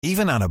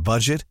Even on a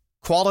budget,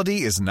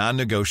 quality is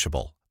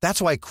non-negotiable.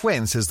 That's why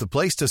Quince is the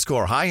place to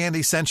score high-end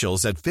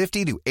essentials at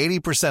 50 to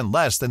 80%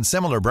 less than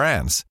similar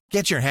brands.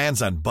 Get your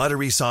hands on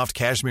buttery soft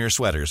cashmere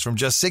sweaters from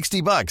just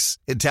 $60,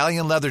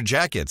 Italian leather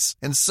jackets,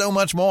 and so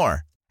much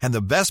more. And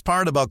the best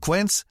part about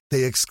Quince,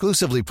 they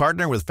exclusively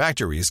partner with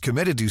factories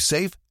committed to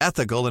safe,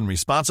 ethical, and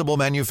responsible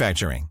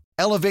manufacturing.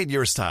 Elevate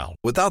your style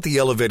without the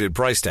elevated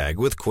price tag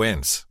with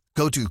Quince.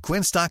 Go to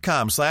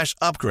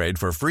quince.com/upgrade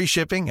for free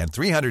shipping and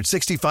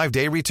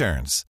 365-day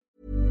returns.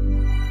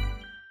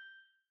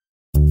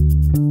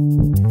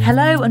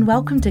 Hello and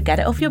welcome to Get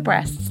It Off Your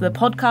Breasts, the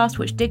podcast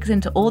which digs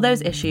into all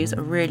those issues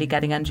really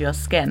getting under your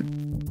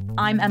skin.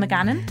 I'm Emma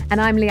Gannon.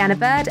 And I'm Leanna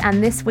Bird,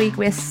 and this week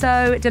we're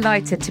so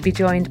delighted to be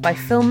joined by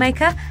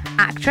filmmaker,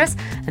 actress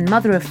and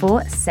mother of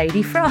four,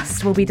 Sadie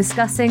Frost. We'll be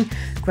discussing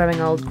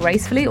growing old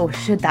gracefully, or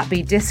should that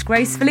be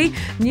disgracefully,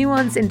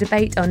 nuance in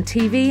debate on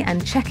TV,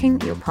 and checking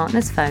your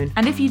partner's phone.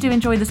 And if you do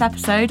enjoy this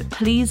episode,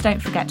 please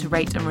don't forget to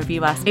rate and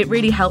review us. It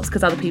really helps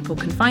because other people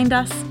can find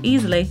us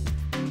easily.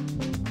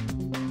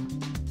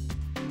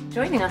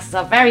 Joining us as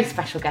our very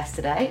special guest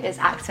today is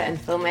actor and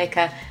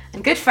filmmaker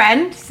and good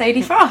friend,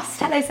 Sadie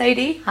Frost. Hello,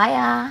 Sadie.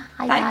 Hiya.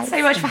 Hi, Thanks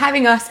so much for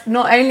having us,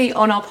 not only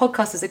on our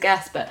podcast as a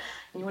guest, but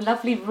in your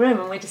lovely room,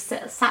 and we're just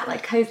sat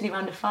like cosily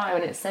around a fire,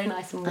 and it's so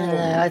nice and warm. I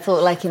know. I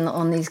thought like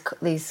on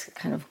these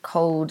kind of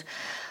cold,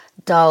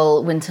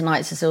 dull winter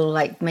nights, just all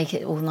like make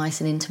it all nice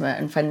and intimate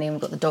and friendly. And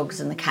we've got the dogs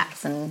and the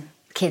cats and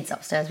kids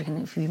upstairs. We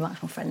can be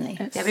much more friendly.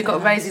 Yeah, we've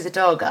got Rosie the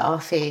dog at our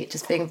feet,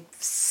 just being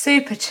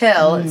super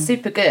chill and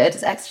super good.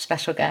 As extra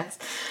special guest.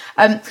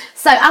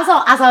 So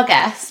as our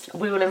guest,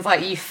 we will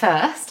invite you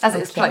first, as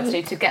it's like to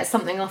do, to get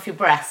something off your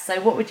breast.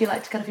 So what would you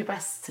like to get off your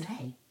breasts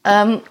today?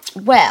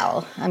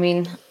 Well, I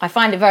mean, I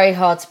find it very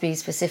hard to be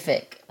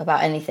specific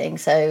about anything.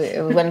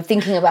 So when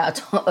thinking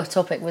about a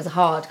topic was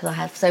hard because I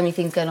had so many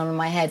things going on in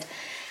my head.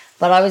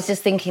 But I was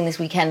just thinking this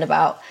weekend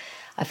about,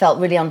 I felt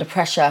really under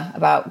pressure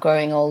about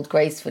growing old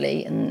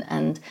gracefully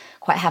and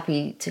quite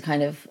happy to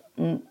kind of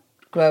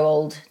grow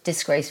old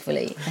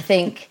disgracefully. I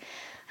think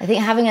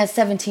having a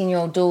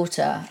 17-year-old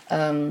daughter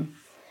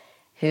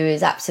who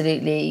is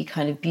absolutely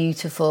kind of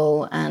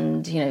beautiful,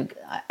 and, you know,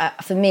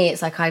 for me,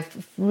 it's like I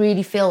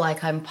really feel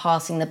like I'm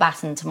passing the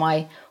baton to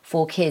my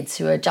four kids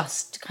who are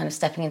just kind of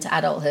stepping into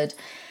adulthood.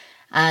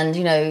 And,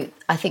 you know,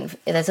 I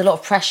think there's a lot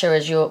of pressure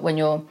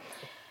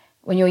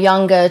when you're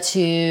younger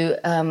to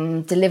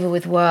deliver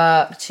with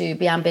work, to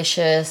be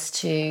ambitious,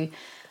 to,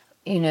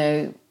 you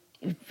know,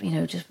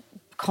 just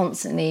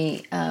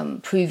constantly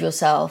prove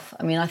yourself.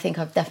 I mean, I think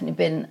I've definitely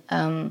been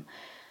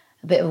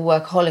a bit of a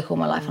workaholic all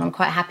my life, and I'm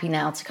quite happy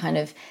now to kind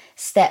of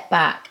step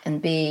back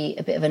and be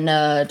a bit of a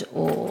nerd,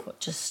 or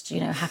just, you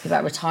know, happy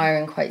about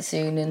retiring quite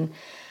soon. And,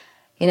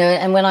 you know,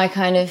 and when I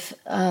kind of,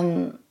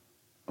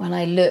 when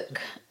I look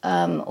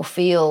or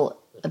feel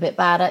a bit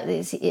bad at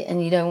this,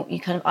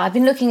 and I've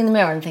been looking in the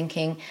mirror and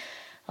thinking,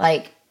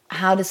 like,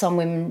 how do some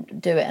women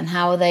do it, and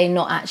how are they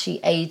not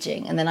actually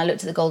aging? And then I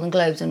looked at the Golden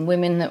Globes, and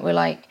women that were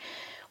like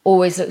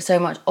always looked so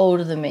much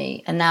older than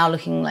me and now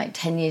looking like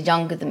 10 years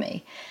younger than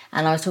me.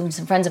 And I was talking to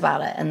some friends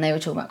about it, and they were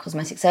talking about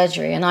cosmetic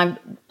surgery, and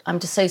I'm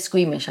just so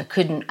squeamish. I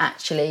couldn't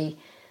actually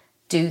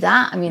do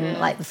that. I mean,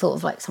 like the thought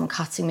of like someone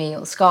cutting me,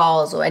 or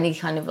scars, or any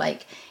kind of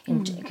like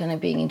kind of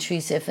being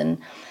intrusive. And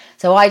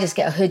so I just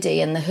get a hoodie,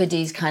 and the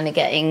hoodie's kind of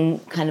getting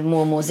kind of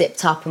more and more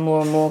zipped up, and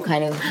more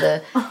kind of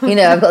the, you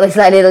know, I've got this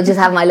like little, just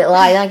have my little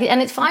eye,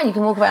 and it's fine. You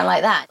can walk around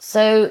like that.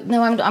 So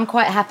no, I'm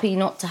quite happy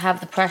not to have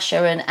the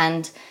pressure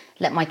and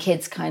let my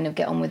kids kind of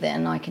get on with it,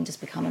 and I can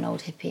just become an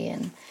old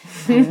hippie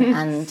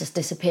and just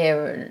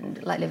disappear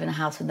and like live in a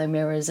house with no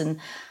mirrors. And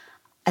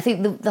I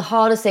think the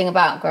hardest thing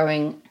about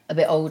growing a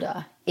bit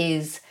older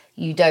is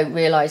you don't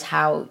realise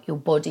how your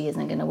body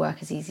isn't going to work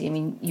as easy. I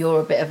mean,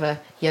 you're a bit of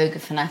a yoga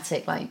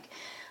fanatic like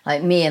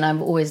me, and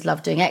I've always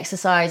loved doing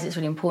exercise. It's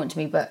really important to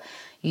me, but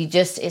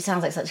it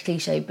sounds like such a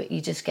cliche, but you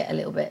do get a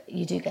little bit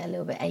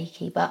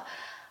achy. But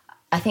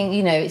I think,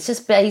 you know, it's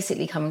just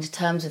basically coming to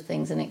terms with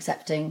things and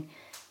accepting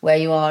where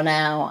you are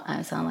now. I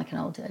do sound like an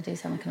old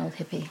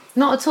hippie.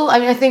 Not at all. I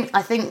mean, I think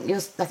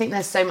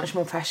there's so much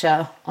more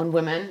pressure on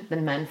women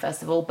than men,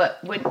 first of all. But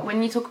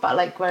when you talk about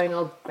like growing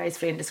old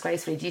gracefully and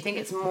disgracefully, do you think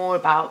it's more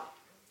about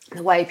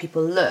the way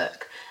people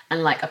look,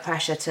 and like a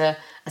pressure to,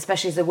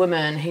 especially as a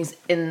woman who's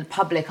in the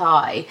public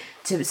eye,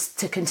 to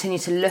continue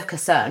to look a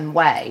certain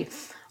way?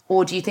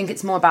 Or do you think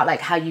it's more about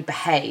like how you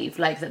behave,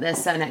 like that there's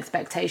certain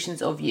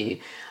expectations of you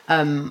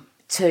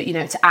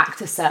to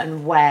act a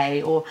certain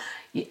way? Or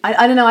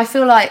I don't know, I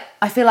feel like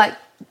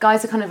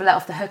guys are kind of let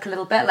off the hook a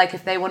little bit. Like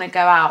if they want to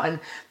go out and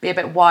be a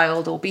bit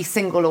wild, or be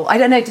single, or I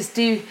don't know, just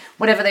do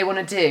whatever they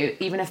want to do,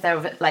 even if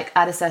they're like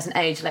at a certain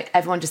age, like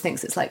everyone just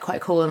thinks it's like quite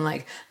cool and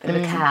like a bit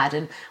of a cad.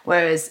 And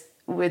whereas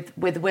with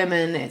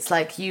women, it's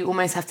like you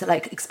almost have to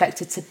like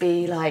expect it to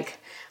be like,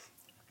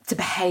 to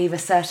behave a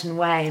certain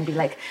way and be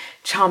like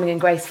charming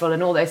and graceful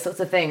and all those sorts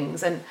of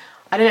things. And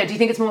I don't know, do you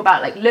think it's more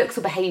about like looks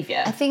or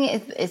behaviour? I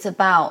think it's a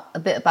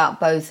bit about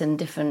both, in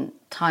different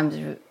times.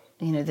 You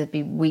know, there'd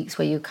be weeks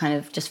where you're kind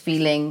of just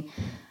feeling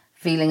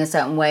feeling a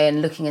certain way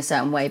and looking a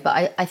certain way.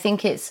 But I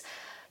think it's,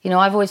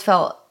 I've always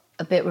felt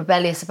a bit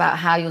rebellious about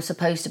how you're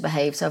supposed to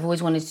behave. So I've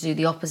always wanted to do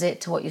the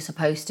opposite to what you're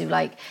supposed to.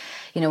 Like,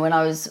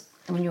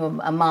 when you're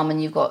a mum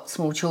and you've got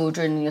small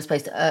children and you're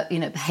supposed to,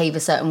 behave a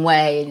certain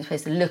way and you're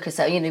supposed to look a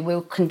certain,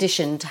 we're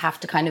conditioned to have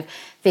to kind of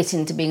fit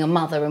into being a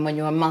mother. And when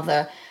you're a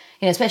mother,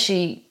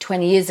 especially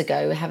 20 years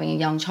ago, having a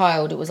young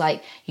child, it was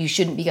like, you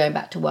shouldn't be going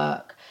back to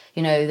work,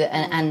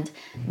 and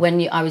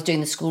when I was doing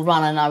the school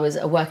run and I was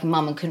a working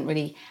mum and couldn't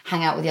really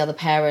hang out with the other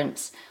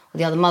parents or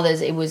the other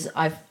mothers, I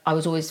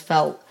was always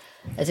felt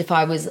as if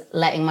I was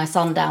letting my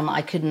son down, that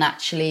I couldn't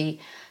actually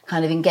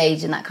kind of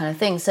engage in that kind of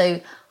thing.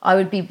 So I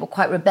would be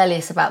quite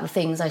rebellious about the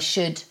things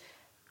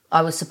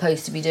I was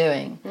supposed to be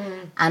doing.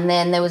 And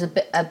then there was a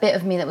bit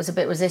of me that was a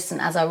bit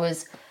resistant as I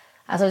was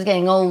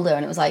getting older,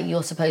 and it was like,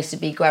 you're supposed to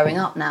be growing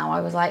up now.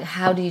 I was like,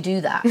 how do you do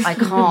that? I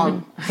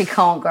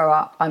can't grow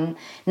up. I'm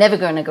never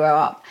going to grow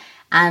up.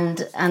 And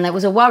it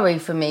was a worry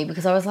for me,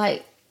 because I was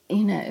like,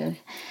 I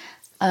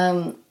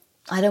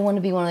don't want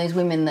to be one of those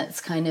women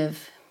that's kind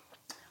of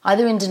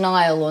either in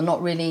denial or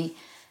not really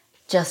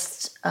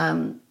just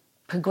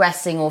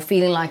progressing or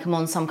feeling like I'm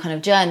on some kind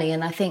of journey.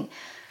 And I think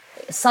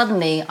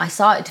suddenly I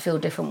started to feel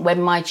different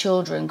when my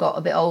children got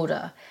a bit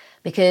older,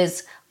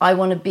 because I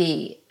want to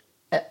be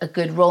a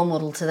good role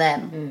model to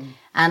them.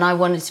 And I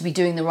wanted to be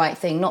doing the right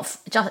thing, not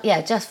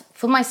just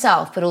for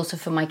myself, but also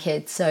for my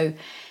kids. So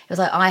it was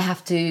like, I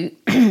have to,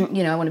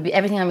 I want to be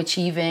everything I'm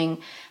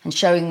achieving and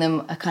showing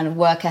them a kind of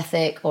work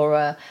ethic or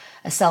a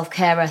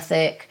self-care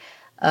ethic,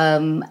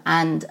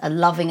 and a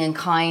loving and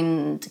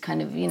kind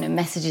kind of,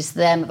 messages to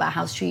them about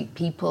how to treat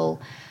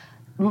people.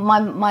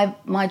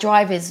 My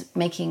drive is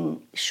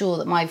making sure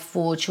that my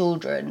 4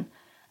 children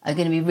are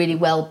going to be really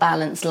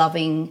well-balanced,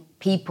 loving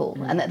people,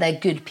 and that they're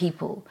good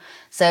people.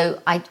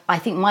 So I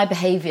think my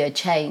behaviour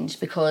changed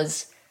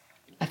because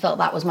I felt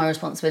that was my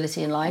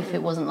responsibility in life.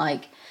 It wasn't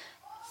like,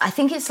 I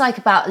think it's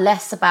like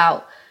less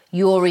about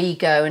your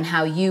ego and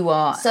how you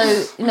are.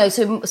 So,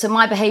 so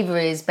my behaviour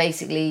is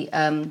basically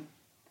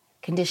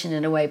conditioned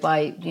in a way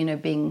by,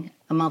 being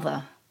a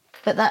mother,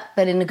 but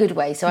in a good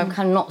way. So I'm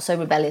kind of not so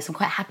rebellious. I'm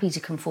quite happy to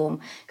conform,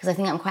 because I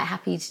think I'm quite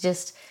happy to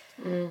just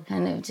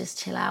kind of just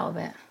chill out a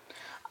bit.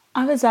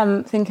 I was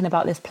thinking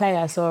about this play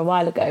I saw a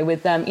while ago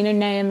with,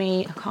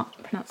 Naomi, I can't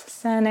pronounce her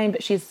surname,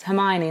 but she's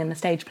Hermione in the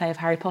stage play of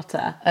Harry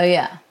Potter. Oh,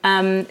 yeah.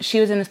 She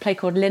was in this play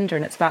called Linda,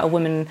 and it's about a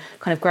woman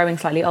kind of growing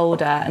slightly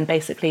older, and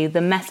basically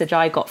the message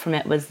I got from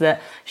it was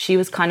that she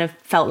was kind of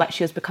felt like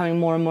she was becoming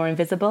more and more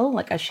invisible,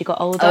 like as she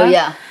got older. Oh,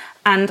 yeah.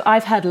 And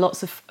I've heard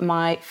lots of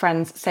my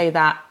friends say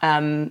that,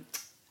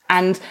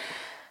 and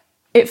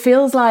it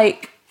feels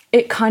like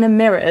it kind of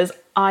mirrors,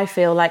 I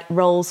feel like,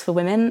 roles for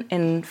women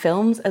in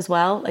films as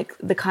well. Like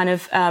the kind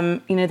of,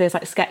 those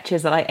like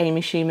sketches that like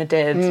Amy Schumer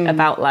did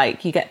about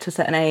like you get to a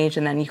certain age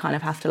and then you kind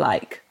of have to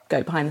like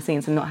go behind the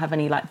scenes and not have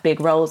any like big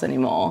roles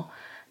anymore.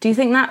 Do you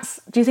think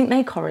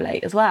they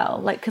correlate as well?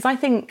 Like, because I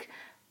think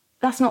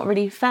that's not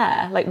really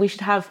fair. Like, we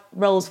should have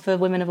roles for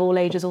women of all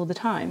ages all the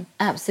time.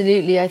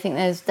 Absolutely. I think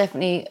there's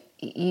definitely,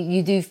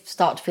 you do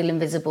start to feel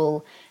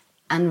invisible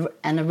and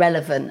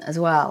irrelevant as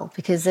well,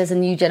 because there's a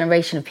new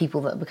generation of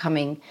people that are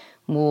becoming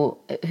more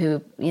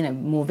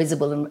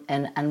visible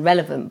and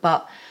relevant.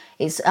 But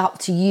it's up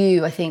to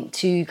you, I think,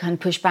 to kind of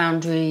push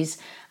boundaries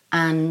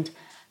and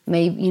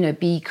maybe,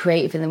 be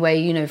creative in the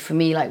way, for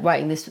me, like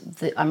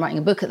I'm writing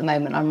a book at the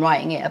moment. I'm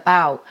writing it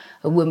about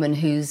a woman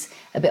who's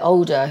a bit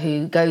older,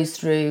 who goes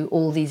through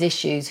all these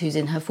issues, who's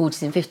in her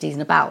 40s and 50s,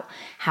 and about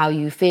how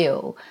you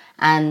feel.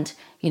 And,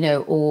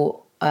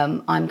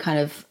 I'm kind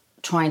of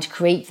trying to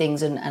create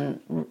things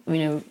and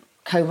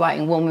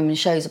co-writing one-woman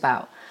shows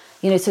about,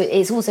 so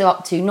it's also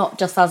up to not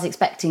just us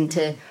expecting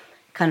to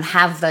kind of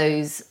have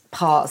those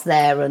parts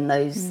there and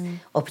those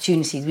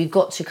opportunities. We've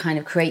got to kind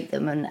of create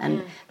them,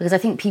 and because I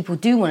think people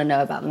do want to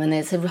know about them, and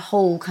there's a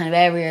whole kind of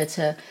area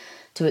to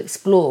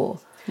explore.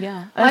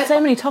 Yeah, there's so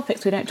many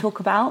topics we don't talk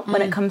about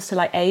when it comes to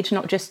like age,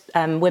 not just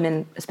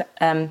women,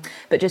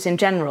 but just in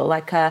general.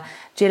 Like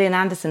Gillian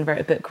Anderson wrote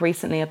a book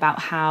recently about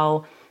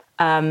how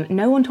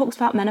no one talks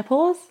about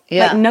menopause.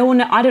 Yeah. Like no one.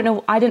 I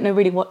didn't know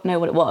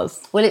what it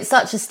was. Well, it's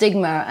such a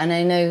stigma, and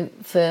I know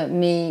for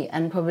me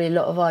and probably a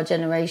lot of our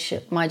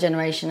generation, my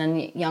generation,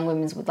 and young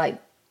women's with like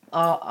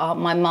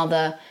my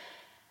mother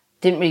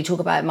didn't really talk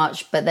about it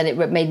much, but then it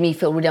made me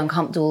feel really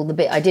uncomfortable the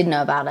bit I did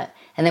know about it,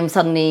 and then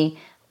suddenly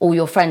all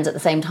your friends at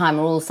the same time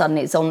are all of a sudden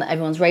it's on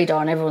everyone's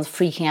radar and everyone's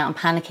freaking out and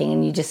panicking,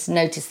 and you just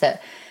notice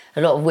that a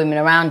lot of women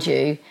around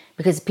you,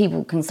 because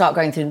people can start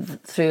going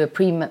through a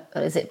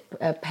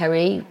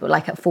peri,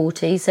 like at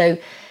 40. So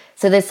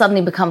there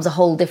suddenly becomes a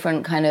whole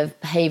different kind of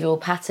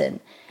behavioural pattern.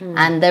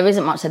 And there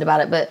isn't much said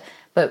about it.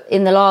 But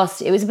in the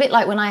last, it was a bit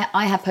like when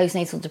I had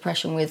postnatal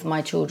depression with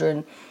my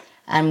children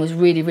and was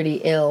really,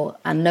 really ill,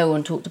 and no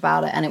one talked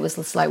about it. And it was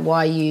just like,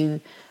 why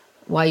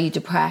are you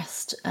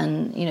depressed?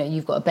 And,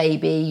 you've got a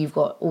baby, you've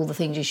got all the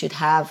things you should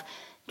have.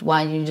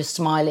 Why are you just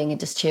smiling and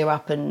just cheer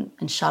up and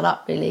shut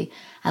up, really?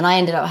 And I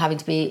ended up having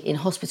to be in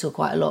hospital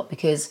quite a lot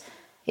because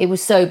it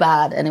was so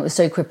bad and it was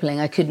so crippling.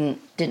 I didn't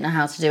know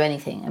how to do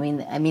anything. I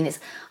mean, it's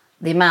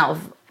the amount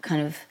of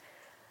kind of,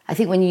 I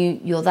think when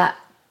you're that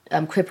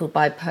crippled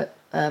by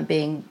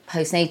being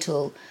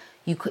postnatal,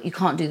 you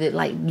can't do the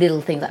like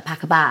little things like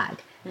pack a bag.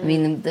 I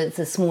mean,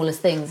 the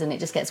smallest things, and it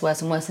just gets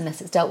worse and worse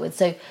unless it's dealt with.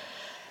 So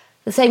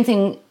the same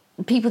thing,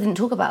 people didn't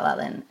talk about that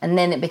then, and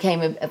then it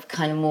became a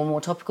kind of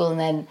more topical,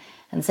 and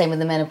same with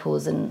the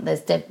menopause, and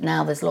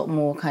now there's a lot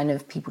more kind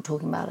of people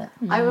talking about it.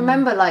 I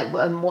remember like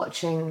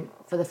watching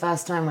for the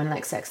first time when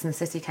like Sex and the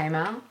City came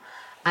out,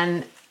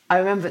 and I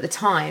remember at the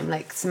time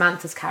like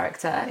Samantha's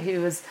character,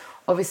 who was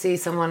obviously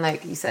someone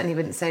like, you certainly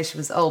wouldn't say she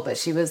was old, but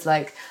she was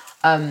like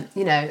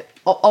you know,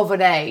 of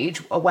an age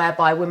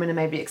whereby women are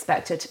maybe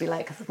expected to be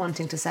like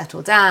wanting to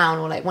settle down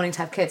or like wanting to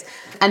have kids,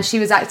 and she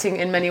was acting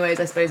in many ways,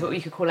 I suppose, what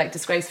you could call like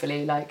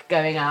disgracefully, like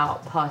going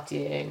out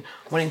partying,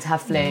 wanting to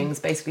have flings,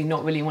 basically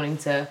not really wanting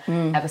to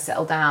ever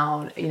settle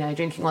down, you know,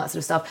 drinking, all that sort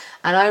of stuff.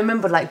 And I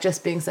remember like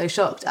just being so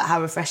shocked at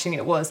how refreshing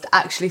it was to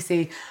actually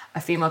see a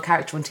female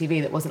character on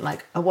TV that wasn't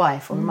like a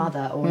wife or a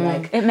mother or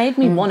like, it made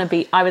me want to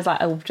be, I was like,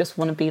 I just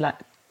want to be like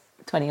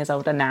 20 years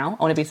older now.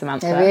 I want to be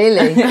Samantha. Oh,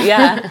 really?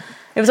 Yeah.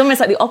 It was almost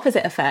like the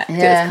opposite effect.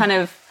 Yeah.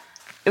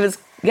 It was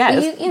kind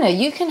of, you know,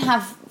 you can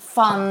have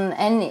fun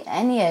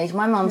any age.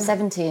 My mum's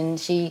 70 and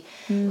she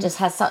just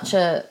has such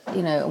a,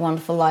 you know, a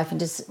wonderful life,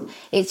 and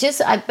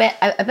I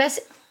bet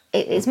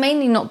it's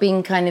mainly not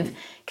being kind of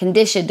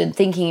conditioned and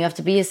thinking you have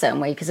to be a certain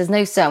way, because there's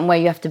no certain way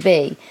you have to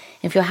be.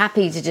 If you're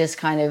happy to just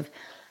kind of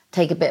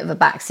take a bit of a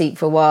back seat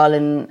for a while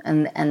and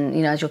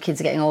you know, as your kids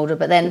are getting older,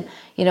 but then,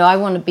 you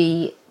know,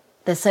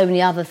 there's so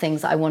many other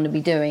things that I want to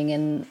be doing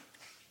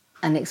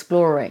and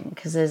exploring,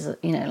 because there's,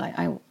 you know, like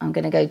I'm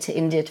going to go to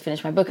India to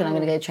finish my book, and I'm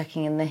going to go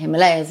trekking in the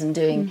Himalayas and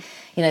doing,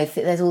 you know,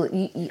 there's all.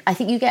 I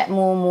think you get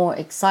more and more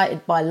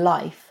excited by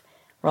life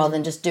rather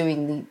than just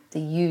doing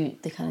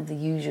the kind of the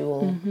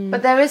usual.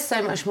 But there is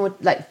so much more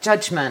like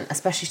judgment,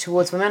 especially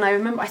towards women. I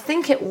remember, I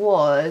think it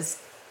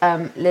was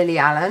Lily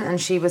Allen,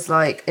 and she was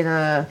like in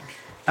a.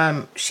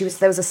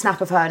 There was a snap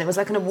of her, and it was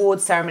like an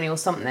awards ceremony or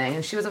something,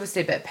 and she was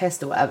obviously a bit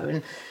pissed or whatever,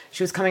 and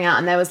she was coming out,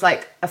 and there was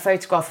like a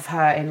photograph of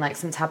her in like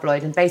some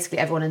tabloid, and basically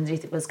everyone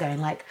underneath it was going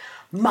like,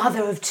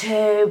 mother of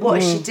two, what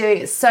is she doing?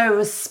 It's so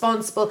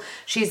responsible.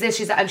 She's this,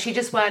 she's that, and she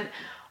just went.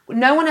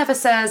 No one ever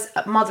says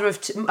mother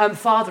of two,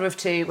 father of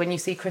two when you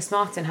see Chris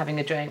Martin having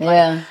a drink.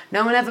 Like,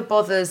 no one ever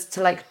bothers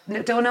to like.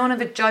 No one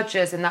ever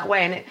judges in that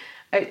way, and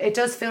it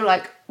does feel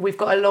like we've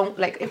got a long,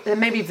 like, there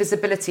may be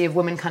visibility of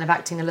women kind of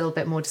acting a little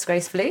bit more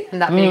disgracefully, and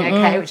that being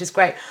okay, which is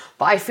great.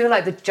 But I feel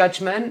like the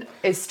judgment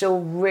is still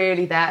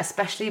really there,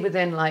 especially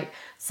within like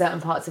certain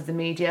parts of the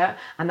media,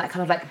 and that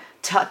kind of like,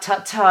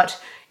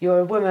 tut, you're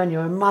a woman,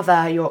 you're a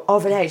mother, you're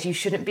of an age, you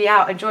shouldn't be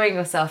out enjoying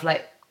yourself,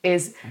 like,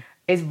 is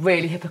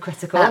really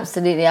hypocritical.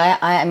 Absolutely.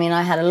 I mean,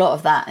 I had a lot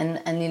of that,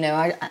 and you know,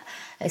 I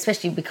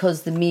especially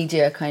because the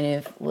media kind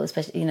of, well,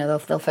 especially, you know,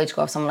 they'll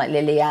photograph someone like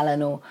Lily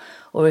Allen,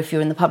 or if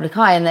you're in the public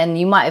eye, and then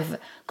you might have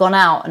gone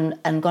out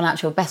and gone out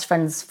to your best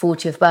friend's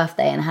 40th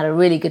birthday and had a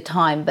really good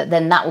time, but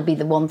then that will be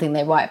the one thing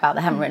they write about.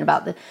 They haven't written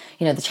about the,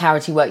 you know, the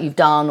charity work you've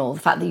done, or the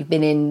fact that you've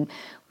been in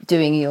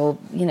doing your,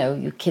 you know,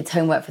 your kids'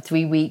 homework for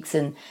 3 weeks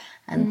and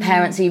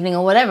parents' evening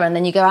or whatever, and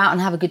then you go out and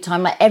have a good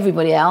time like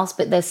everybody else,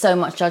 but there's so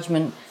much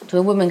judgment to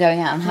a woman going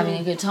out and having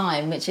a good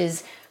time, which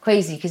is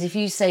crazy, because if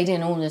you stayed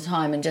in all the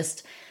time and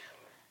just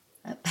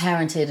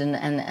parented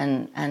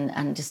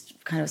and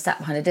just kind of sat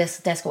behind a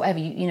desk or whatever,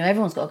 you know,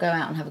 everyone's got to go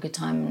out and have a good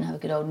time and have a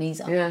good old knees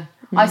up. Yeah.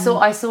 I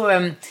saw I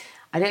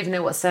don't even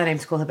know what surname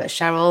to call her, but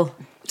Cheryl,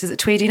 is it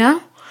Tweedy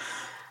now?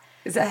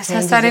 Is that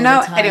her surname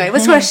now? Anyway,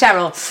 let's call her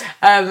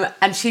Cheryl.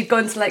 And she'd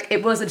gone to like,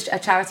 it was a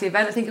charity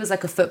event. I think it was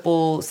like a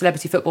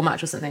celebrity football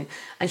match or something.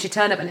 And she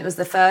turned up, and it was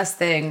the first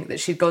thing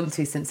that she'd gone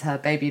to since her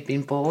baby had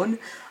been born.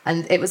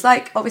 And it was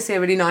like, obviously a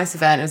really nice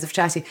event. It was a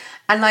charity.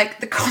 And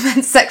like the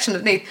comments section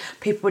underneath,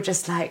 people were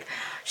just like,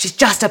 she's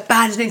just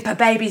abandoning her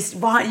babies.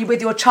 Why aren't you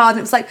with your child? And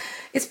it was like,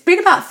 it's been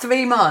about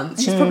 3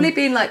 months. She's probably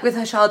been like with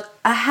her child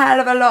a hell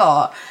of a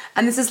lot.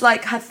 And this is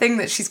like her thing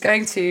that she's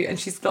going to, and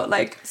she's got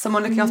like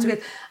someone looking after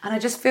it. And I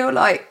just feel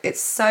like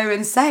it's so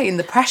insane,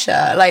 the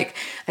pressure. Like,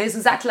 and it's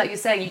exactly like you're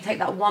saying, you take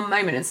that one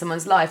moment in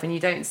someone's life and you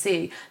don't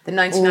see the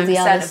 99%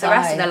 of the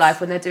rest of their life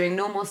when they're doing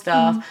normal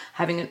stuff,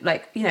 having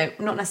like, you know,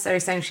 not necessarily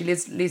saying she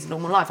leads a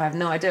normal life. I have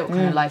no idea what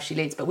kind of life she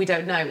leads, but we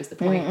don't know is the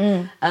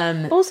point.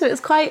 Also,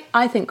 it's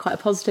I think quite a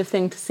positive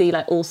thing to see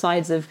like all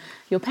sides of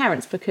your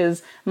parents,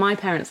 because my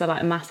parents are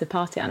like massive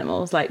party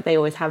animals. Like they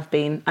always have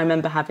been. I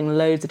remember having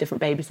loads of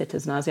different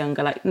babysitters when I was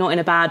younger, like not in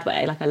a bad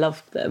way. Like I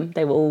loved them.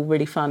 They were all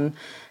really fun.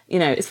 You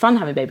know, it's fun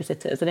having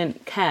babysitters. I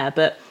didn't care,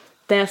 but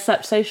they're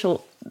such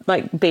social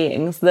like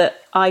beings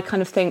that I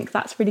kind of think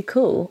that's really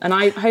cool. And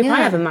I hope I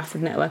have a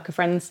massive network of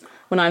friends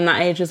when I'm that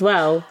age as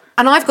well.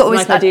 And I've got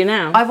always, like I do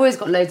now. I've always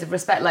got loads of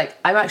respect. Like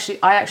I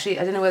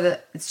don't know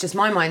whether it's just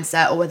my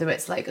mindset or whether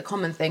it's like a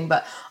common thing,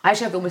 but I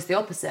actually have almost the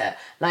opposite.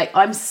 Like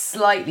I'm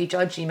slightly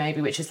judgy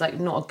maybe, which is like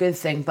not a good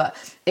thing. But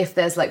if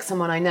there's like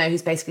someone I know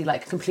who's basically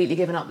like completely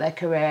given up their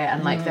career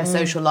and like their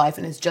social life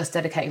and is just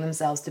dedicating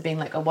themselves to being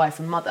like a wife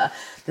and mother,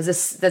 there's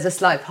a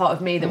slight part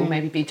of me that will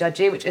maybe be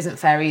judgy, which isn't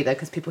fair either,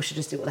 because people should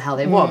just do what the hell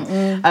they want.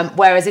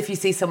 Whereas if you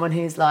see someone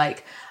who's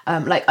like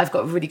we've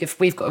got a really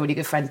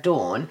good friend,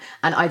 Dawn,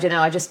 and I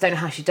just don't know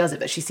how she does it,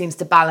 but she seems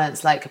to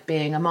balance like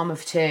being a mum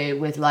of two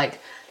with like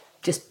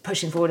just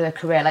pushing forward her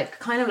career, like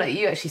kind of like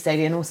you actually,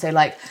 Sadie, and also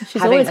like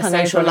She's having always a hung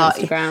social over on life.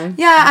 Instagram.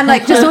 Yeah, and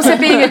like just also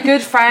being a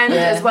good friend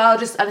as well,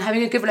 just and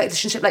having a good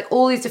relationship, like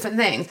all these different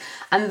things.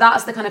 And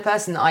that's the kind of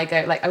person that I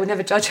go, like I would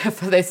never judge her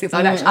for those things.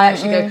 I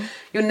actually go,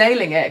 you're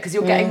nailing it because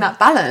you're getting that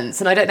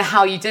balance, and I don't know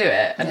how you do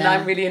it, and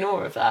I'm really in awe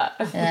of that.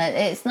 Yeah,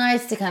 it's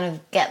nice to kind of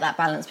get that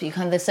balance, but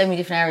there's so many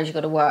different areas you've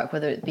got to work,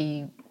 whether it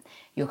be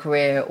your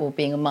career or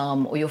being a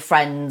mum or your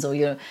friends or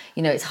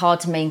it's hard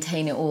to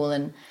maintain it all.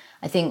 And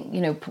I think,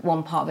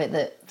 one part of it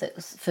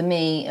that for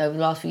me over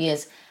the last few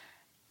years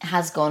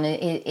has gone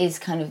is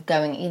kind of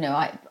going,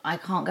 I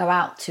can't go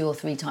out 2 or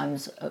 3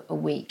 times a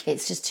week.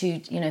 It's just too,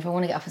 if I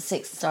want to get up at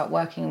 6 and start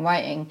working and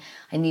writing,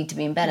 I need to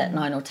be in bed at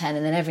 9 or 10.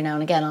 And then every now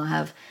and again I'll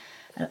have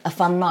a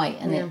fun night.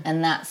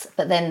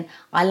 But then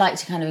I like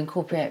to kind of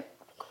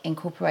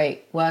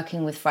incorporate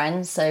working with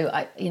friends. So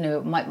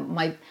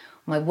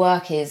my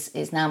work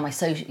is now my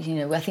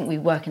social, I think we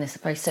work in a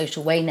very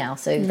social way now.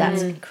 So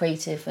that's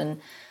creative, and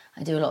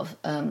I do a lot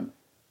of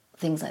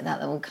things like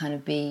that will kind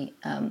of be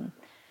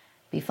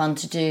fun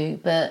to do.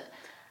 But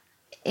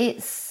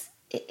it's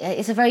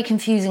a very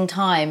confusing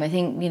time, I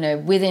think,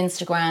 with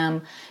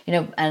Instagram,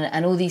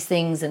 and all these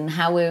things and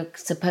how we're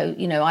supposed,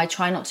 I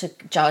try not to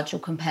judge or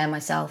compare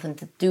myself and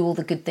to do all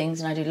the good things.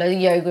 And I do loads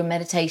of yoga and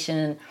meditation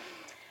and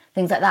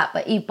things like that.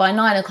 But by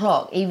 9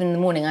 o'clock, even in the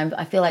morning,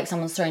 I feel like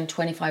someone's throwing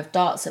 25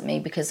 darts at me,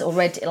 because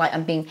already like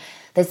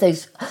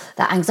there's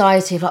that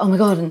anxiety of like, oh my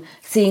God, and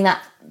seeing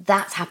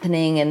that's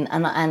happening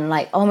and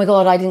like, oh my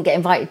God, I didn't get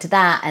invited to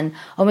that. And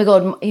oh my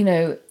God,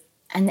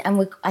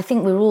 I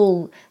think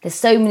there's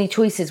so many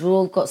choices. We've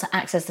all got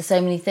access to so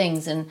many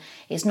things, and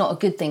it's not a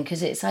good thing,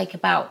 because it's like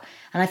and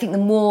I think the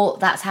more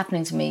that's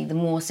happening to me, the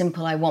more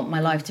simple I want my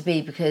life to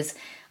be, because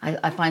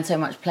I find so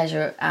much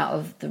pleasure out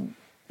of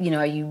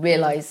you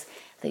realise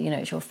that,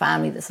 it's your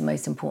family that's the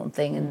most important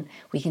thing, and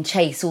we can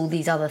chase all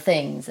these other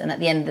things. And at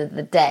the end of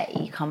the day,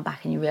 you come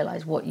back and you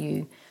realise what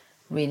you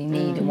really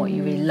need and what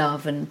you really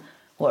love and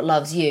what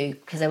loves you.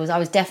 Because I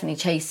was definitely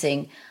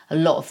chasing a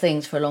lot of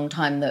things for a long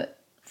time that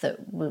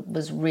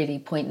was really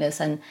pointless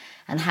and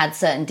had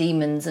certain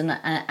demons.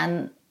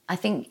 And I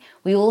think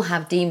we all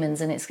have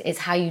demons, and it's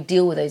how you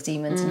deal with those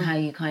demons and how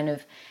you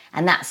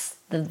and that's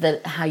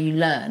the how you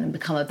learn and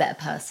become a better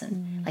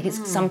person. Like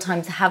it's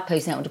sometimes to have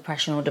postnatal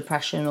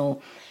depression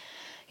or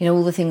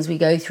all the things we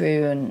go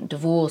through, and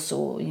divorce,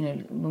 or,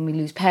 when we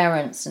lose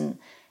parents, and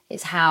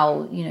it's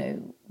how,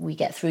 we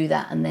get through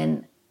that, and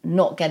then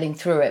not getting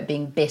through it,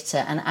 being bitter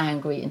and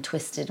angry and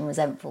twisted and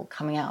resentful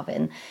coming out of it.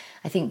 And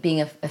I think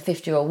being a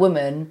 50-year-old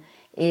woman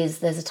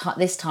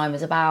this time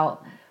is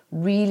about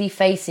really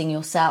facing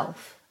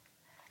yourself.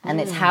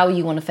 And it's how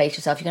you want to face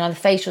yourself. You can either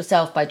face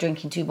yourself by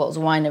drinking 2 bottles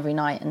of wine every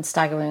night and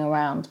staggering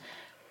around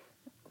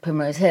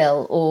Primrose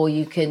Hill, or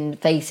you can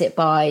face it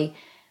by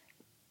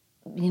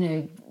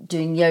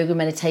doing yoga,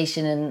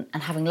 meditation,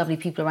 and having lovely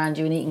people around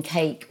you and eating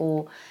cake.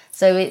 Or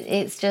so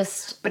it's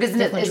just. But isn't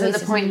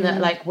the point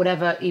that like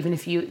whatever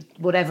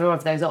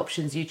of those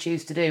options you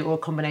choose to do, or a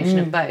combination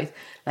of both,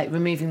 like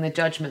removing the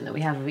judgment that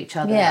we have of each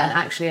other, and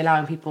actually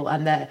allowing people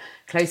and their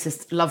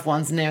closest loved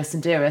ones, nearest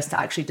and dearest, to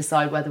actually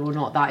decide whether or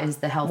not that is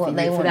the healthy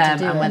route for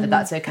them, and whether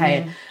that's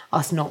okay, and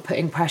us not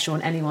putting pressure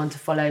on anyone to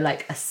follow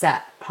like a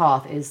set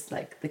path is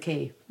like the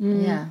key.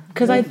 Yeah,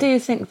 because I do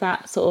think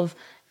that sort of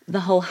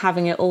the whole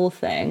having it all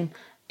thing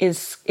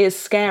is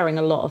scaring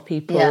a lot of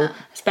people,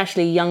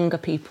 especially younger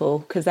people,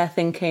 because they're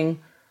thinking,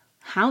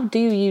 how do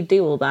you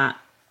do all that?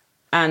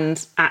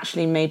 And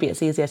actually maybe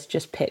it's easier to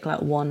just pick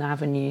like one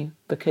avenue,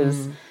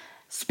 because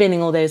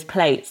spinning all those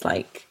plates,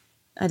 like,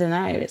 I don't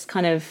know, it's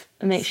kind of,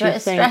 it makes you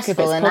think if it's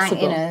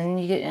possible.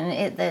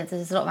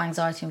 There's a lot of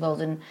anxiety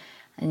involved, and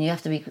you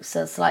have to be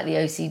slightly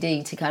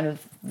OCD to kind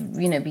of,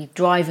 be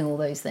driving all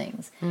those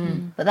things.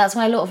 But that's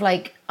why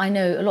I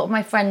know a lot of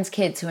my friends'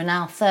 kids who are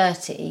now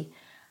 30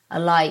 are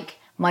like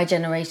my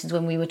generations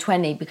when we were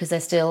 20, because they're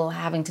still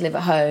having to live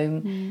at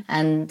home.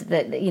 And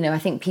that, I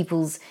think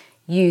people's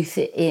youth,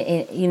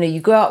 you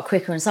grow up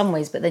quicker in some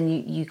ways, but then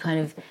you kind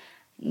of,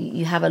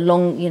 you have a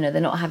long, they're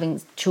not having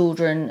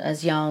children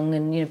as young,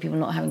 and, people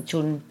not having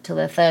children till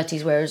their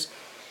 30s, whereas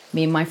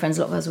me and my friends,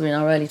 a lot of us were in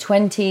our early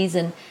 20s.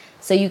 And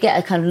so you get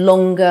a kind of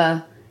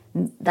longer,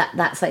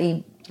 that's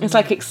like... It's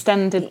like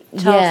extended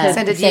childhood,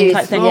 extended youth,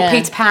 type thing. Or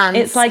Peter Pan.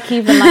 It's like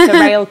even like a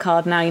rail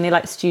card now,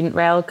 like student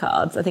rail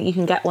cards. I think you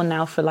can get one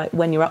now for like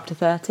when you're up to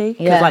 30.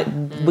 Because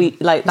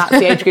that's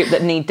the age group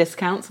that need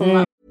discounts and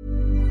that.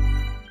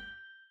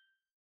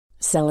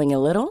 Selling a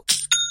little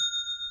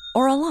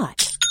or a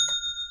lot?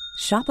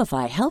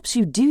 Shopify helps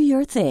you do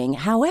your thing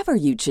however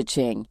you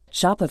cha-ching.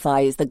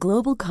 Shopify is the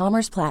global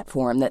commerce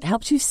platform that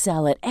helps you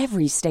sell at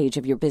every stage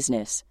of your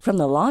business. From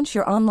the launch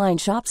your online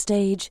shop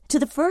stage to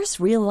the first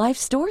real-life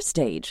store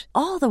stage,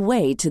 all the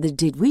way to the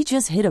did we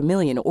just hit a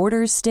million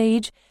orders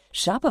stage.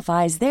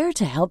 Shopify is there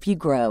to help you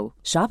grow.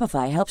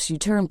 Shopify helps you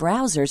turn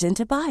browsers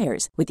into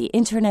buyers with the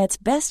internet's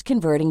best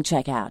converting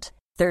checkout.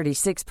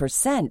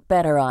 36%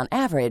 better on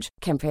average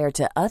compared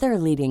to other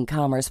leading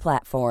commerce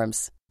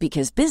platforms.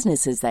 Because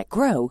businesses that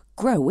grow,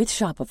 grow with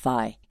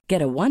Shopify.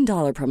 Get a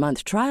 $1 per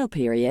month trial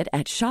period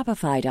at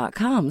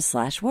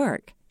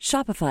shopify.com/work.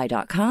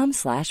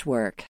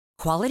 Shopify.com/work.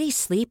 Quality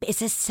sleep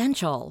is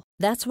essential.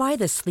 That's why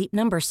the Sleep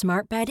Number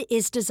Smart Bed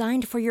is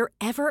designed for your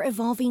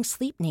ever-evolving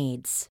sleep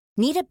needs.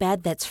 Need a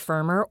bed that's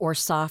firmer or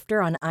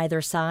softer on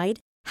either side?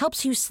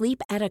 Helps you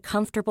sleep at a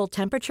comfortable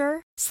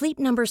temperature? Sleep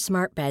Number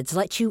Smart Beds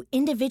let you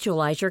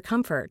individualize your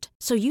comfort,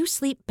 so you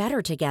sleep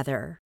better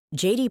together.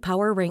 J.D.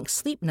 Power ranks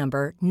Sleep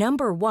Number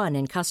number 1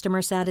 in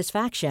customer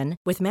satisfaction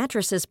with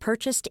mattresses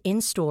purchased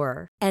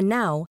in-store. And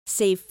now,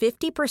 save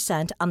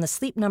 50% on the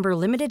Sleep Number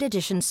Limited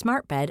Edition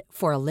Smart Bed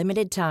for a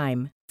limited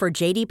time. For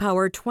J.D.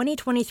 Power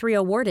 2023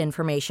 award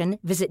information,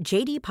 visit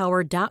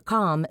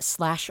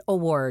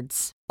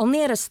jdpower.com/awards.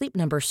 Only at a Sleep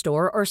Number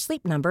store or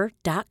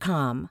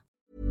sleepnumber.com.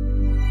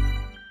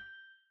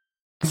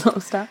 Sort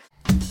of stuff.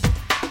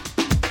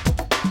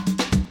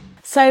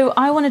 So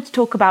I wanted to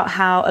talk about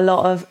how a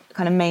lot of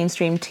kind of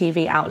mainstream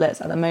TV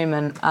outlets at the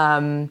moment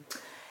are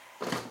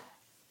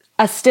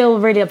still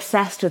really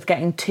obsessed with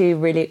getting two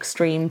really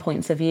extreme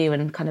points of view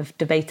and kind of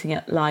debating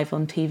it live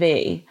on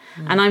TV.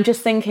 And I'm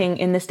just thinking,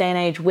 in this day and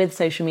age with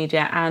social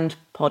media and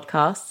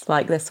podcasts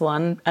like this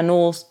one, and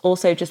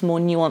also just more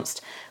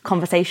nuanced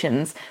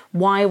conversations,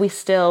 why are we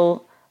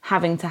still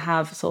having to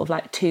have sort of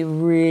like two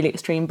really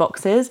extreme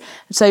boxes?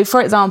 So,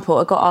 for example,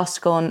 I got asked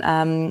to go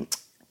on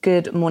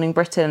Good Morning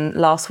Britain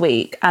last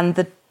week, and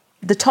the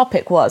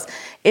topic was,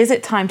 is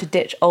it time to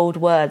ditch old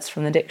words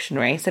from the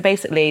dictionary? So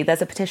basically,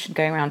 there's a petition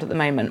going around at the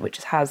moment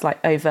which has like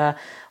over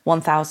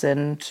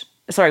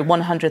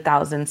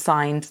 100,000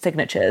 signed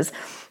signatures,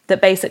 that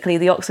basically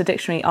the Oxford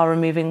Dictionary are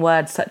removing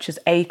words such as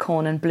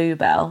acorn and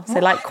bluebell. So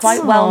like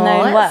quite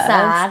well-known words.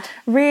 Sad.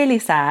 Really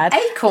sad.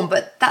 Acorn,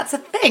 but that's a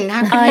thing.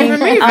 How can you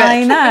remove it?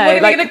 I know. What are we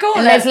going to call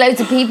And it? there's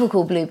loads of people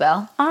called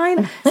Bluebell.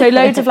 So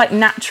loads of like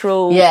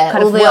natural kind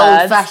all of the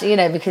words.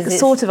 old-fashioned, because it's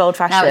sort of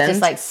old-fashioned. Now it's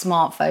just like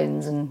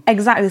smartphones and...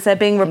 Exactly, so they're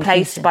being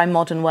replaced by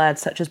modern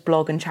words such as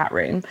blog and chat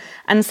room.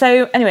 And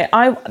so anyway,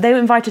 they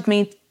invited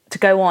me to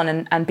go on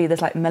and be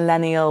this like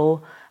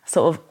millennial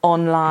sort of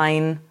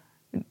online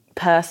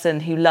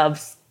person who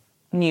loves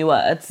new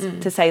words,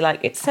 to say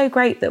like, it's so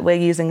great that we're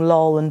using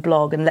lol and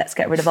blog and let's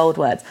get rid of old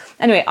words.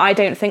 Anyway, I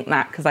don't think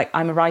that, because like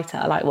I'm a writer,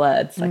 I like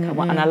words, like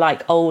and I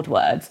like old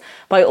words,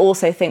 but I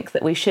also think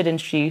that we should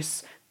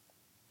introduce,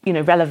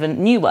 relevant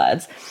new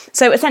words.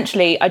 So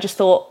essentially, I just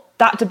thought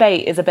that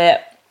debate is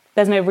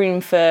there's no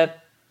room for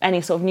any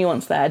sort of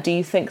nuance there. Do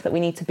you think that we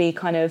need to be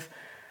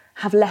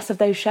have less of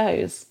those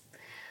shows?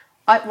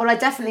 I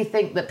definitely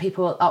think that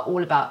people are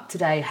all about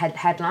today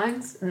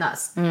headlines, and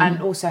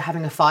and also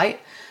having a fight.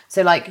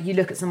 So like you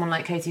look at someone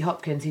like Katie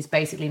Hopkins, who's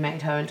basically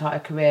made her entire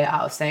career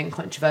out of saying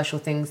controversial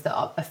things that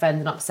offend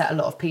and upset a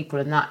lot of people,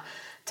 and that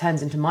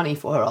turns into money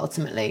for her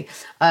ultimately.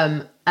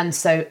 And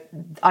so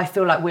I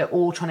feel like we're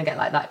all trying to get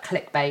like that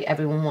clickbait.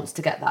 Everyone wants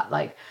to get that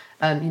like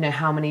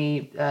how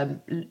many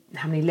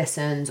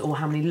listens or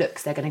how many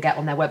looks they're going to get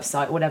on their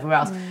website or whatever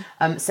else.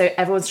 So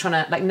everyone's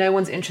trying to like, no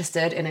one's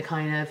interested in a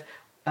kind of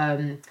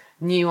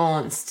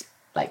nuanced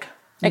like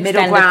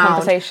middle ground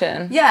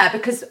conversation. Yeah,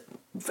 because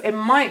in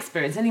my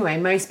experience anyway,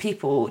 most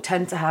people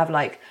tend to have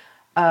like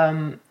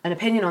an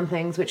opinion on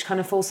things which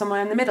kind of fall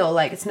somewhere in the middle.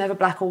 Like it's never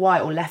black or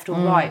white or left or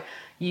right.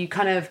 You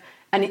kind of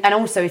and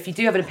also if you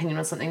do have an opinion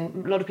on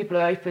something, a lot of people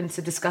are open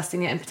to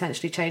discussing it and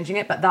potentially changing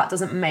it, but that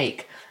doesn't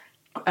make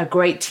a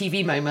great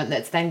TV moment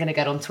that's then going to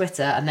get on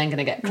Twitter and then going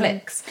to get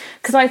clicks.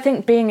 Because I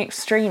think being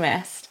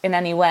extremist in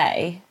any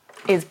way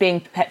is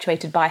being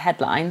perpetuated by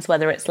headlines,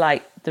 whether it's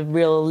like the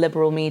real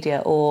liberal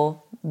media or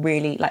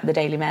really like the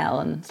Daily Mail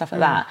and stuff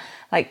like that.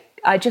 Like,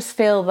 I just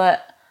feel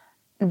that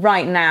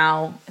right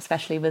now,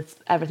 especially with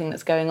everything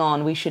that's going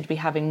on, we should be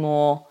having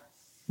more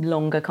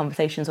longer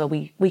conversations where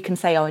we can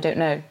say, oh, I don't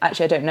know.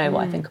 Actually, I don't know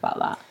what I think about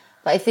that.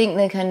 But I think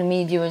the kind of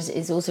media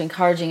is also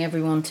encouraging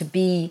everyone to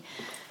be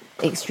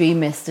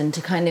extremist and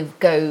to kind of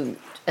go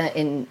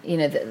in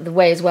the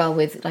way as well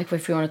with like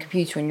if you're on a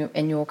computer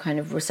and you're kind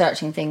of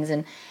researching things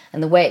and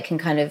the way it can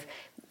kind of,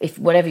 if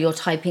whatever you're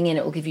typing in,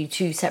 it will give you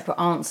two separate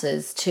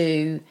answers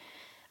to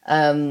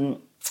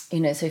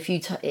so if you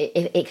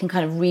it can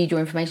kind of read your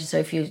information. So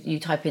if you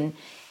type in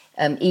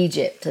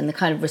Egypt and the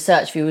kind of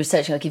research, if you're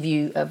researching, it'll give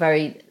you a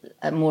very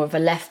more of a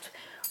left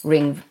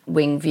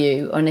wing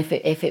view. And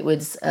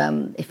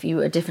if you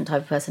were a different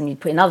type of person, you'd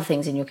put in other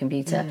things in your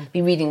computer,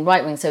 be reading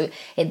right wing. So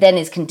it then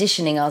is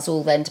conditioning us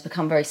all then to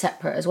become very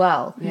separate as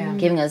well,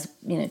 giving us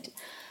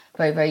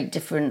very, very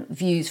different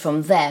views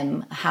from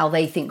them, how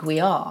they think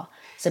we are.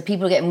 So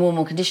people are getting more and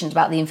more conditioned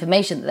about the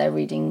information that they're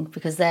reading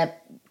because they're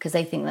because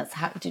they think that's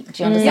how. Do you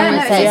understand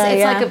what I'm saying?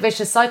 It's like a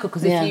vicious cycle,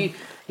 because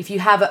if you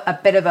have a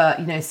bit of a,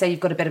 you know, say you've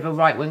got a bit of a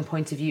right-wing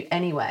point of view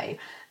anyway,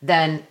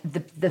 then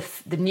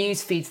the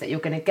news feeds that you're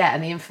going to get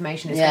and the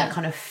information is going to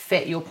kind of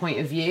fit your point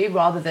of view,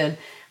 rather than,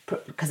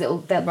 because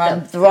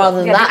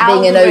rather than that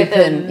being an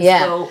open,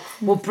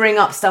 will bring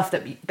up stuff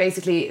that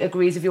basically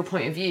agrees with your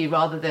point of view,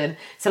 rather than,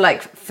 so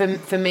like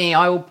for me,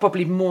 I will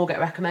probably more get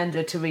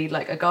recommended to read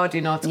like a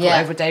Guardian article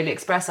over a Daily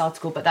Express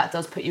article, but that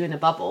does put you in a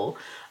bubble.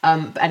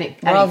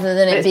 Rather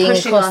than it being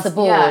across the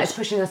board. Yeah, it's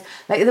pushing us.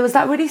 Like there was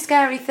that really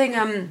scary thing.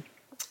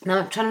 Now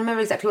I'm trying to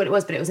remember exactly what it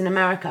was, but it was in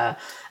America,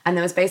 and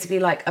there was basically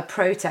like a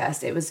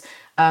protest. It was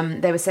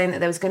they were saying that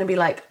there was going to be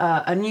like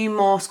a new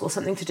mosque or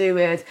something to do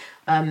with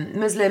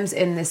Muslims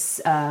in this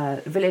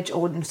village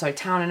or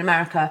town in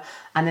America,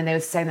 and then they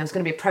were saying there was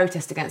going to be a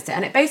protest against it,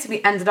 and it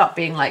basically ended up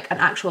being like an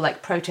actual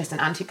like protest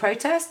and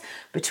anti-protest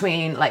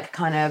between like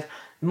kind of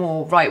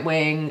more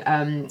right-wing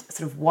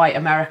sort of white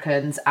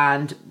Americans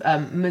and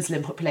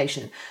Muslim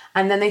population.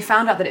 And then they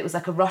found out that it was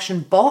like a Russian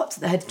bot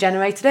that had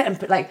generated it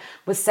and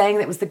was saying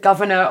that it was the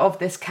governor of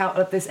this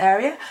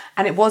area,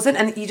 and it wasn't.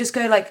 And you just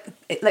go like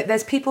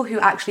there's people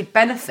who actually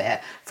benefit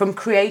from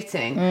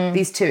creating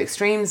these two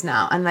extremes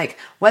now. And like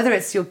whether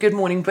it's your Good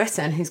Morning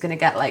Britain who's going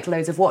to get like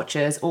loads of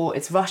watchers, or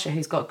it's Russia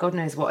who's got God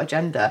knows what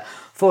agenda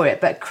for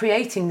it, but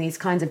creating these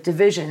kinds of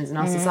divisions in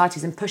our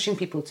societies and pushing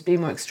people to be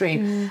more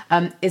extreme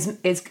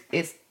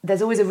is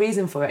there's always a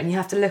reason for it, and you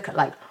have to look at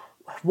like,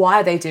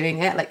 why are they doing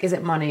it? Like, is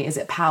it money? Is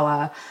it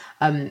power?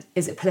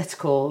 Is it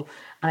political?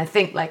 And I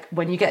think like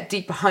when you get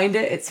deep behind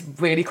it, it's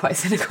really quite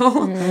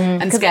cynical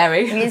and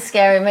scary. It is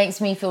scary. It makes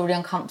me feel really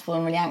uncomfortable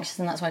and really anxious,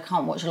 and that's why I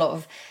can't watch a lot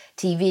of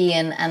TV,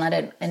 and I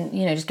don't, and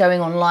you know, just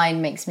going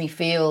online makes me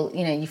feel,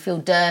 you know, you feel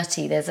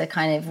dirty. There's a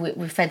kind of,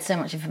 we've fed so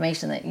much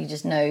information that you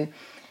just know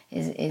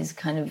is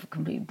kind of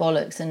complete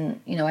bollocks,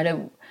 and you know, I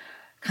don't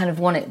kind of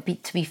want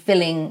it to be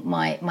filling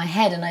my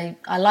head, and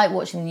I like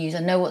watching the news.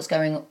 I know what's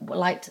going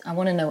on, I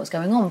want to know what's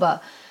going on,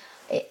 but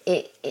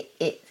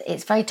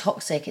it's very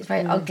toxic, it's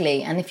very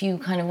ugly, and if you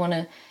kind of want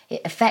to,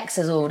 it affects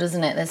us all,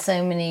 doesn't it? There's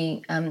so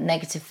many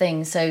negative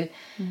things. So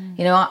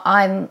you know,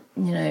 I'm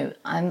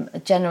a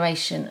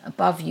generation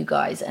above you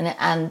guys,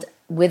 and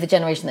with a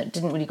generation that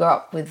didn't really grow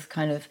up with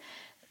kind of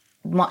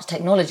much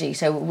technology.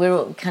 So we're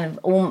all kind of,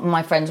 all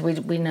my friends,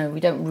 we know,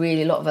 we don't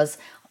really, a lot of us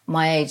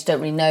my age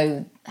don't really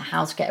know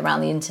how to get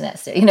around the internet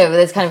still. You know,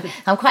 there's kind of,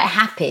 I'm quite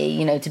happy,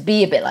 you know, to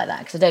be a bit like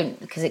that,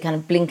 because it kind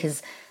of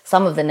blinkers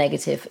some of the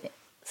negative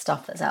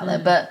stuff that's out there.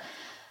 But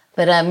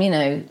you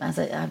know, as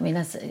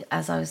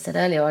I said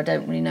earlier, I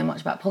don't really know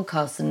much about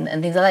podcasts and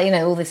things like that. You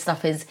know, all this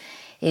stuff is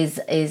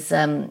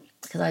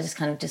because I just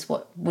kind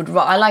of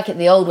I like it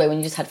the old way when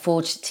you just had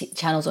 4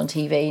 channels on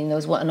TV and there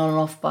was an on and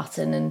off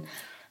button and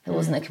there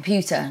wasn't a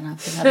computer and I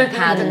just had a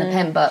pad and a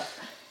pen. But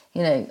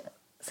you know,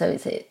 so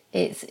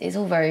it's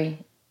all very.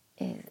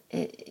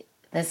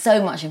 There's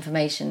so much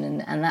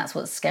information and that's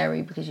what's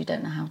scary, because you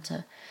don't know how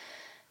to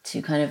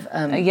kind of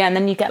and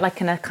then you get like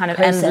in a kind of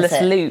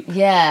endless loop.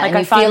 Yeah, like, and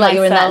you feel like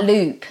you're in that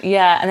loop.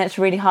 Yeah, and it's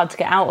really hard to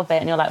get out of it,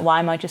 and you're like, why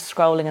am I just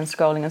scrolling and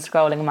scrolling and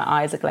scrolling and my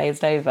eyes are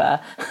glazed over?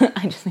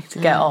 I just need to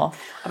get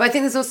off. But I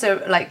think there's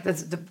also like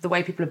the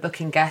way people are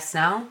booking guests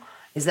now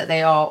is that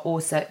they are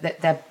also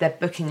that they're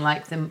booking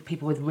like them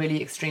people with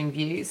really extreme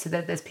views. So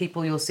there's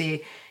people you'll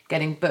see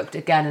getting booked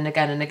again and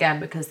again and again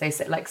because they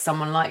say, like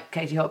someone like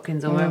Katie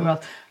Hopkins or whoever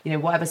else, you know,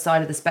 whatever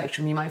side of the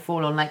spectrum you might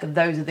fall on, like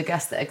those are the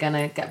guests that are going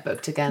to get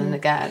booked again and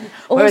again.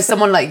 Whereas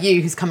someone like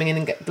you who's coming in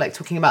and like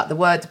talking about the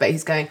word debate,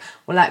 who's going,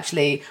 well,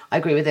 actually, I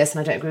agree with this and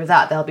I don't agree with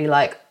that. They'll be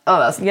like, oh,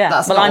 that's well,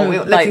 not I'm what we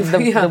were like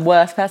looking for. the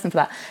worst person for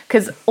that.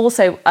 Because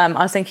also, I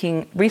was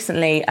thinking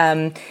recently.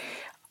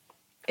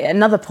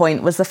 Another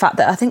point was the fact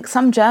that I think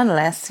some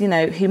journalists, you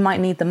know, who might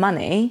need the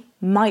money,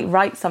 might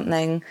write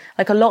something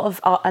like a lot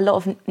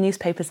of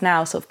newspapers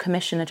now sort of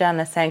commission a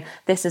journalist saying,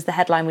 this is the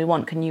headline we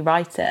want, can you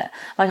write it?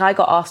 Like I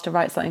got asked to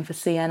write something for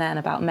CNN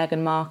about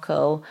Meghan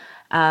Markle,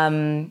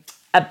 and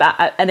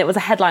it was a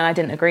headline I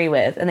didn't agree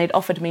with, and they'd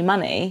offered me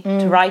money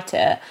to write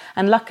it.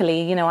 And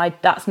luckily, you know,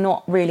 that's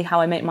not really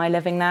how I make my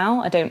living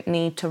now. I don't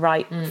need to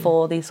write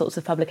for these sorts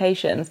of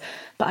publications.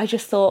 But I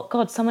just thought,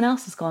 God, someone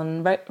else has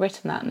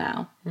written that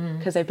now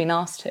because they've been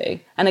asked to.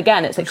 And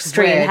again, it's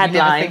extreme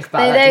headline.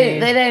 They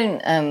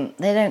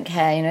don't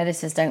care. You know,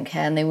 editors don't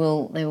care, and they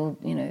will.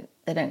 You know,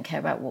 they don't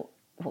care about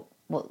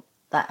what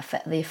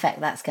the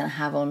effect that's going to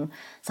have on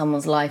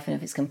someone's life, and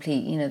if it's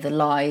complete. You know, the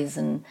lies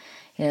and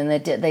you know, and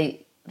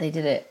they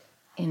did it,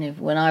 you know,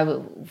 when I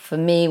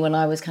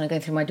was kind of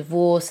going through my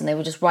divorce, and they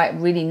would just write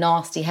really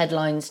nasty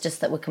headlines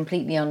just that were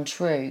completely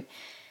untrue,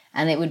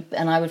 and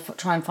I would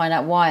try and find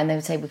out why, and they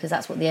would say because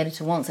that's what the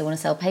editor wants. They want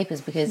to sell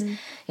papers because you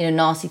know,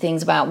 nasty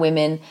things about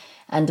women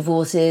and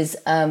divorces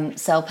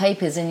sell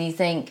papers, and you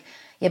think,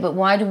 yeah, but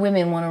why do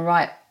women want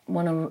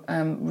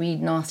to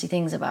read nasty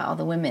things about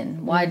other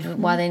women? Why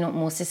are they not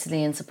more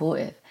sisterly and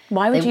supportive?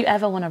 Why would you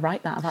ever want to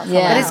write that about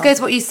someone But else? it goes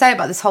what you say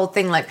about this whole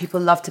thing, like people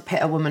love to pit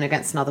a woman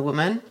against another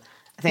woman.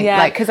 I think,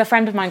 Yeah, because a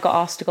friend of mine got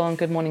asked to go on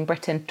Good Morning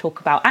Britain to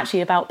talk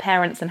about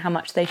parents and how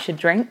much they should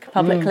drink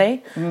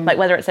publicly, like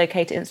whether it's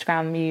okay to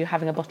Instagram you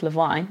having a bottle of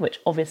wine, which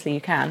obviously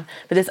you can.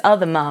 But this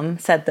other mum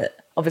said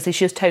that obviously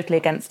she was totally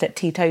against it,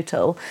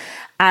 teetotal.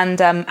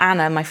 And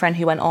Anna, my friend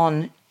who went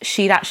on,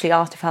 she'd actually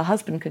asked if her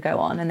husband could go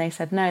on, and they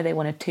said no, they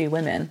wanted 2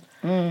 women.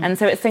 And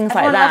so it's things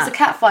Everyone like that. loves a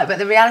cat fight, but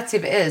the reality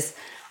of it is,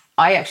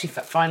 I actually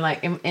find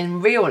like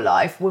in real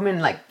life, women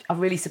like are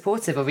really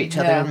supportive of each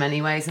other in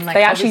many ways, and like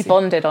They actually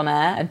bonded on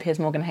air, and Piers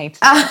Morgan hated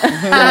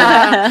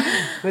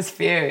it. was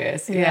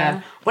furious.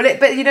 Yeah. Well,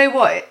 but you know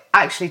what?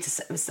 Actually,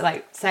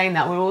 like saying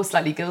that, we're all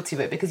slightly guilty of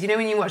it, because you know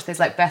when you watch those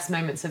like best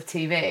moments of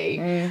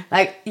TV,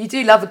 like you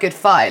do love a good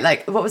fight.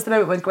 Like, what was the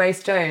moment when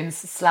Grace Jones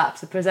slaps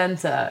the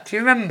presenter? Do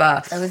you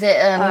remember? Was it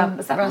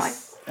Was that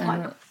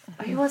Mike?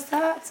 Who was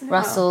that?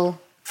 Russell?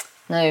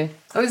 No.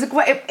 It was it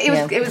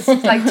was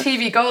like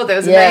TV gold. It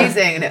was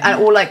amazing,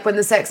 and all like when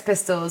the Sex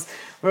Pistols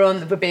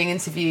were being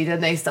interviewed,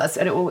 and they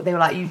started, and they were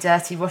like, "You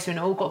dirty rotter," and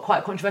it all got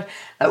quite controversial.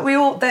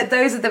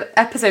 Those are the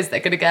episodes that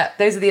are going to get.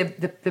 Those are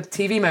the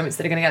TV moments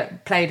that are going to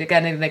get played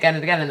again and again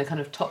and again, and the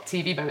kind of top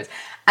TV moments,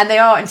 and they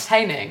are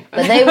entertaining.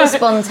 But they were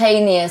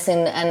spontaneous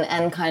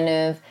and kind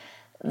of.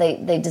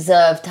 They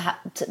deserved to have.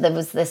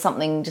 There's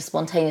something just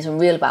spontaneous and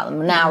real about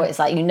them. Now it's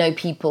like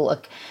people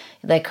are.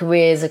 Their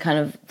careers are kind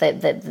of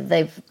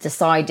they've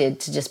decided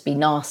to just be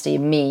nasty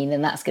and mean,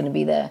 and that's going to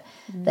be their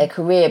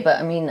career. But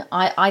I mean,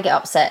 I get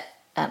upset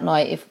at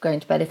night if going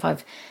to bed if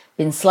I've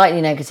been slightly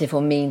negative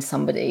or mean to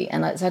somebody,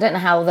 and so I don't know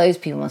how those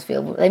people must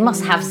feel. They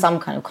must have some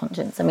kind of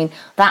conscience. I mean,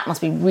 that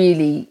must be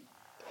really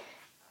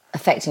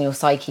affecting your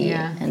psyche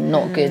and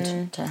not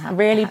good to have.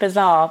 Really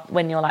bizarre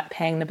when you're like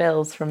paying the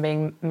bills from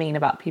being mean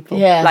about people.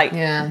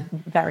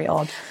 Very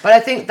odd. But I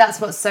think that's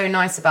what's so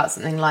nice about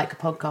something like a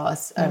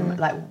podcast.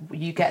 Like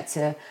you get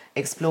to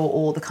explore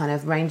all the kind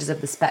of ranges of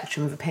the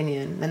spectrum of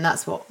opinion, and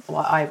that's what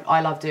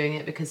I love doing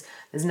it, because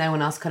there's no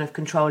one else kind of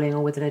controlling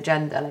or with an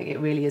agenda. Like, it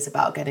really is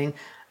about getting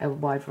a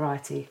wide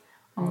variety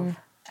of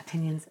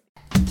opinions.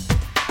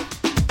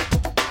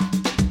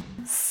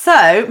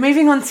 So,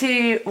 moving on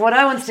to what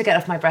I wanted to get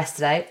off my breast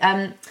today.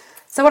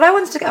 So what I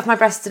wanted to get off my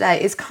breast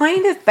today is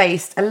kind of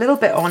based a little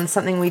bit on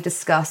something we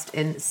discussed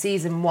in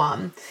season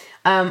 1.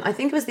 I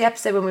think it was the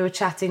episode when we were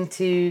chatting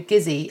to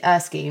Gizzy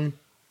Erskine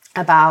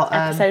about...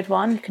 episode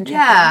 1, you can check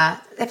out.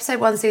 Episode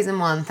 1, season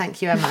 1.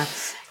 Thank you, Emma.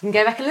 You can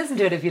go back and listen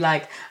to it if you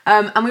like.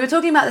 And we were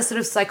talking about the sort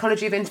of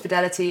psychology of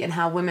infidelity and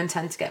how women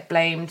tend to get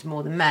blamed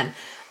more than men.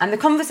 And the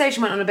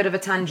conversation went on a bit of a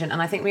tangent,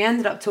 and I think we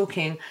ended up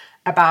talking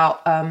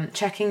about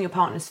checking your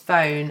partner's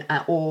phone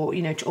or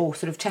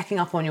sort of checking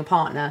up on your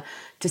partner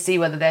to see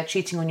whether they're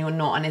cheating on you or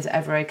not, and is it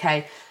ever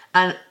okay.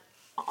 And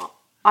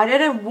I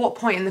don't know what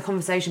point in the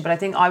conversation, but I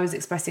think I was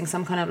expressing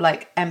some kind of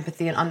like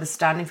empathy and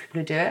understanding for people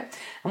who do it.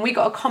 And we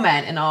got a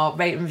comment in our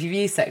rate and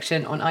review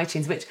section on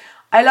iTunes, which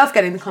I love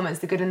getting the comments,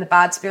 the good and the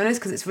bad, to be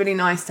honest, because it's really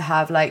nice to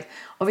have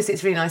obviously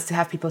it's really nice to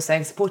have people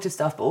saying supportive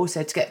stuff, but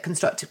also to get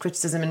constructive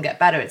criticism and get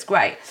better. It's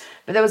great.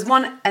 But there was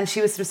one, and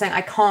she was sort of saying,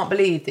 I can't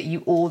believe that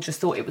you all just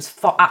thought it was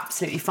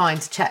absolutely fine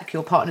to check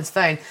your partner's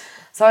phone.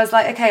 So I was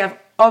like, okay, I've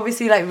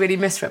obviously really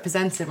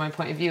misrepresented my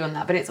point of view on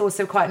that, but it's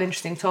also quite an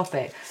interesting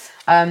topic.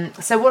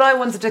 So what I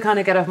wanted to kind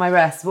of get off my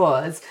rest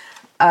was,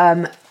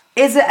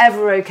 is it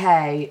ever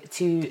okay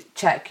to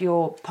check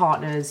your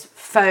partner's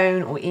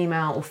phone or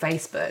email or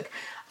Facebook?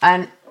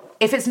 And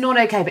if it's not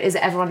okay, but is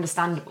it ever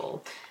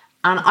understandable?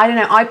 And I don't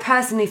know, I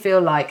personally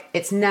feel like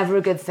it's never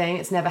a good thing,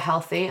 it's never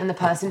healthy, and the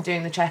person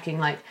doing the checking,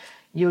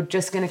 you're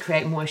just going to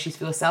create more issues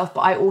for yourself.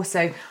 But I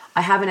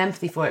have an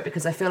empathy for it,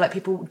 because I feel like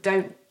people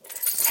don't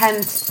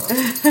tend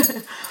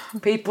to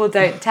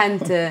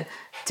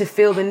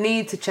feel the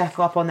need to check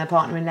up on their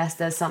partner unless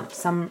there's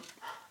some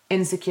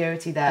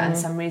insecurity there and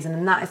some reason,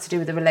 and that is to do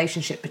with the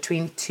relationship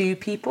between two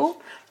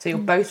people. So you're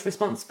both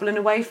responsible in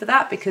a way for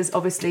that, because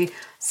obviously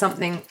some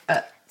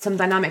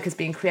dynamic is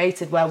being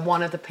created where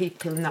one of the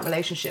people in that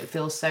relationship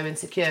feels so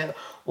insecure,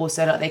 or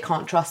so that they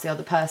can't trust the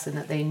other person,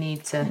 that they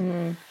need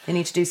to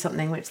do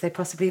something which they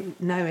possibly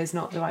know is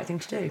not the right thing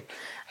to do.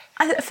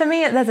 For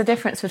me, there's a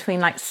difference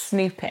between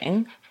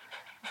snooping,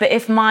 but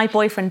if my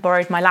boyfriend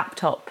borrowed my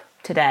laptop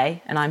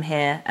today and I'm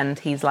here and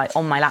he's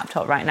on my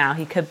laptop right now,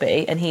 he could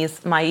be, and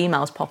my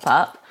emails pop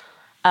up,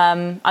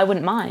 I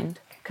wouldn't mind,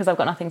 because I've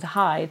got nothing to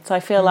hide. So I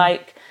feel I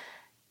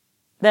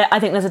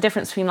think there's a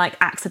difference between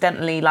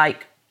accidentally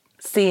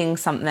seeing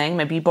something,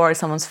 maybe you borrow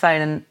someone's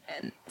phone and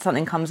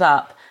something comes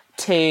up,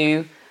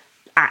 to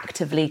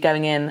actively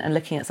going in and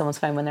looking at someone's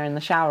phone when they're in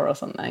the shower or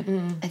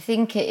something. I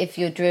think if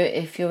you're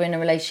in a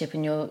relationship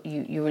and you're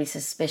really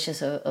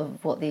suspicious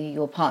of what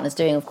your partner's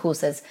doing, of course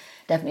there's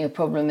definitely a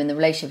problem in the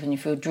relationship, and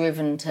if you're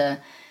driven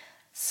to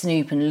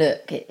snoop and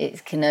look,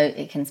 it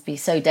can be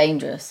so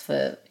dangerous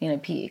for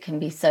it can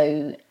be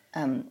so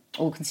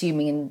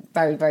all-consuming and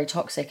very, very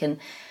toxic. And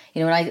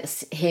when I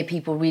hear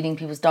people reading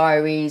people's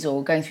diaries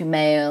or going through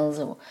mails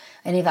or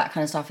any of that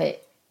kind of stuff,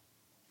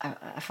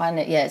 I find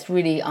it, it's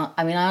really, I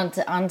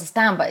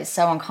understand, but it's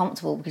so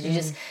uncomfortable,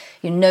 because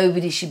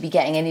nobody should be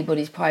getting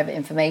anybody's private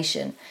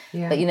information.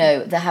 Yeah.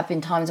 But, there have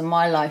been times in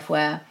my life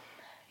where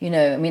you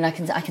know, I mean, I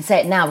can say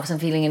it now because I'm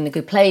feeling in a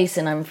good place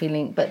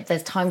and but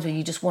there's times where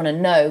you just want to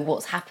know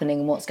what's happening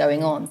and what's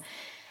going on.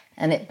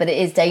 But it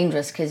is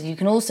dangerous because you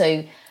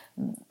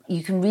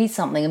can read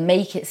something and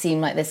make it seem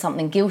like there's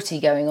something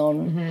guilty going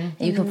on.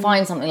 You can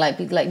find something like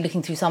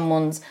looking through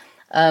someone's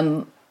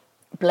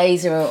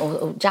blazer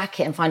or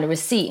jacket and find a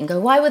receipt and go,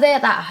 why were they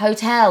at that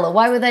hotel, or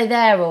why were they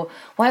there, or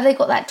why have they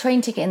got that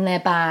train ticket in their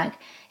bag?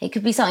 It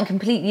could be something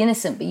completely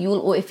innocent, but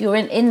or if you're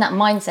in that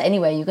mindset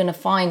anyway, you're going to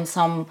find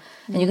and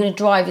you're going to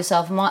drive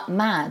yourself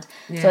mad.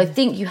 So I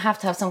think you have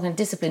to have some kind of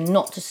discipline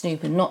not to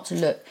snoop and not to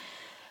look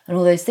and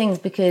all those things,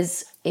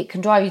 because it can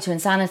drive you to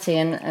insanity.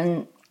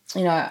 And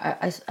you know,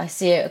 I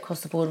see it across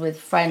the board with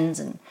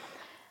friends and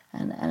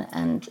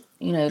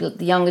you know,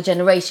 the younger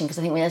generation, because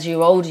I think as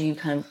you're older you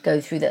kind of go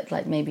through that,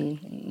 like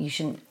maybe you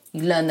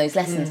learn those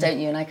lessons, don't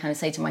you? And I kind of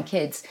say to my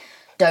kids,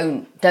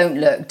 don't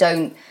look,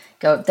 don't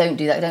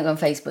do that, don't go on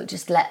Facebook,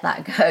 just let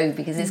that go,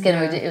 because it's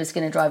going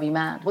to drive you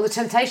mad. Well, the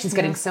temptation's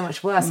getting so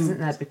much worse, isn't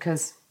there?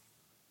 Because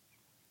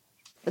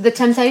the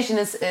temptation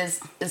is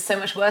so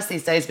much worse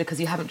these days, because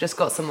you haven't just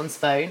got someone's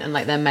phone and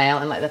like their mail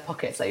and like their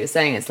pockets, like you're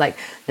saying. It's like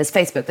there's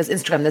Facebook, there's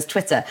Instagram, there's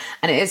Twitter,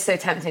 and it is so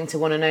tempting to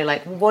want to know,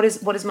 like, what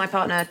is my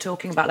partner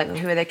talking about, like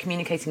who are they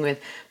communicating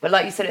with? But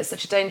like you said, it's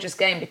such a dangerous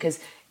game, because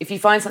if you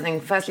find something,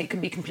 firstly, it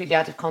can be completely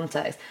out of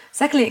context.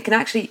 Secondly, it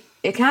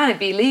can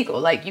be illegal.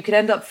 Like you could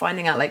end up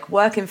finding out like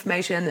work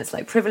information that's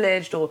like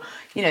privileged, or,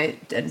 you know,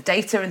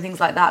 data and things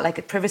like that.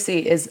 Like privacy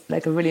is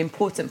like a really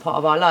important part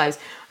of our lives.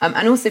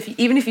 And also,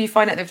 even if you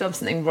find out they've done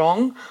something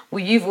wrong, well,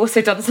 you've also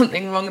done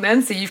something wrong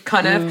then. So you've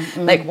kind of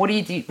like, what do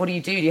you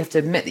do? You have to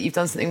admit that you've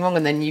done something wrong,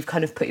 and then you've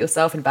kind of put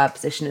yourself in a bad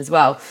position as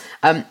well.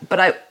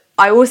 But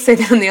I also,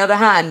 on the other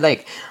hand,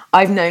 like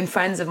I've known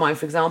friends of mine,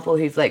 for example,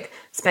 who've like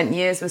spent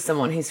years with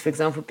someone who's, for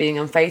example, being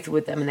unfaithful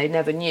with them, and they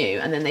never knew,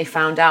 and then they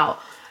found out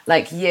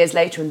like years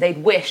later, and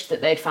they'd wished that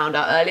they'd found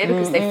out earlier,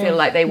 because they feel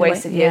like they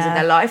wasted years of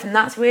their life, and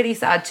that's really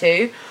sad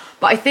too.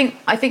 But I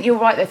think you're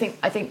right. I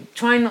think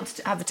trying not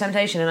to have the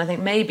temptation, and I think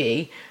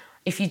maybe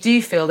if you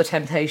do feel the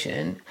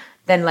temptation,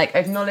 then like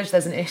acknowledge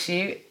there's an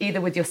issue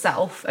either with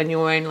yourself and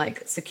your own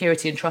like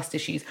security and trust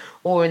issues,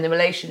 or in the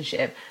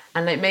relationship,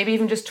 and like maybe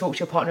even just talk to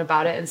your partner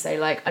about it and say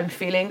like, I'm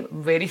feeling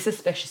really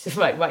suspicious of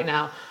right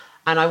now,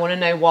 and I want to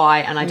know why,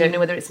 and I don't know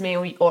whether it's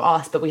me or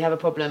us, but we have a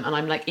problem, and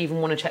I'm like even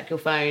want to check your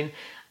phone.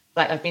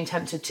 Like I've been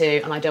tempted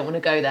to, and I don't want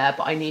to go there,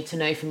 but I need to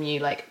know from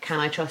you, like, can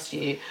I trust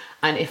you?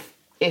 And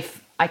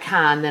if I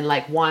can, then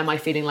like, why am I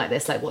feeling like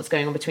this? Like, what's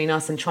going on between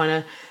us? And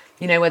trying to,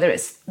 you know, whether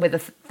it's with a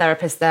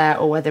therapist there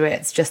or whether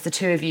it's just the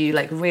two of you,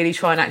 like really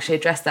try and actually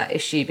address that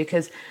issue,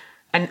 because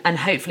and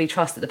hopefully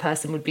trust that the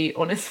person would be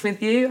honest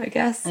with you, I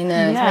guess. I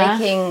know, it's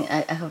making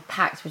a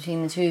pact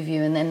between the two of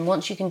you, and then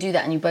once you can do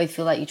that and you both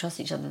feel like you trust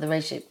each other, the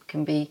relationship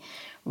can be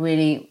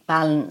really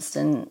balanced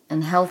and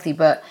healthy.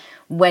 But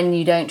when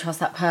you don't trust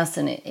that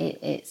person,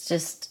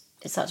 it's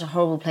such a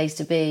horrible place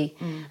to be.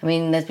 I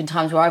mean, there's been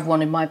times where I've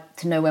wanted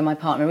to know where my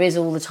partner is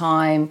all the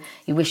time.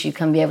 You wish you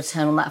can be able to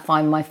turn on that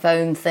find my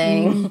phone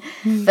thing.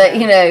 But,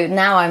 you know,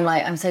 now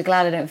I'm so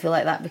glad I don't feel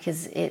like that,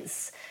 because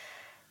it's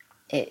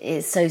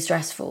so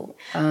stressful.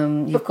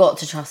 You've got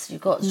to trust your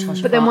partner.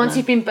 But then once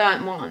you've been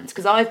burnt once,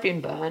 because I've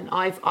been burnt,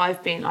 I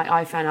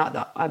found out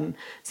that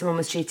someone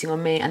was cheating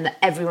on me, and that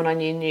everyone I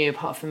knew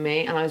apart from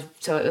me, and I was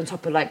so on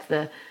top of like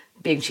the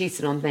being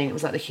cheated on thing, it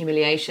was like the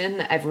humiliation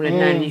that everyone had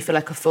known, and you feel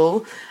like a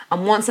fool.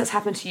 And once that's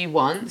happened to you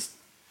once,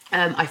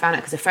 I found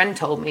out because a friend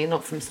told me,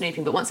 not from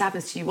snooping, but once it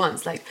happens to you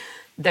once, like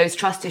those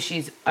trust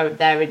issues are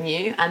there in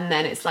you, and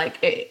then it's like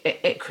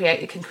it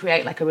can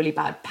create like a really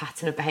bad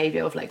pattern of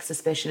behaviour of like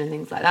suspicion and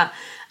things like that,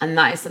 and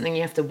that is something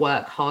you have to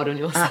work hard on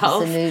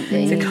yourself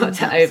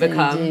to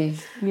overcome.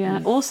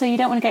 Yeah. Also, you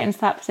don't want to get into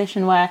that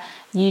position where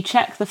you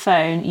check the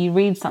phone, you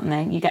read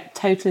something, you get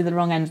totally the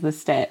wrong end of the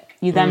stick,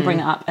 you then bring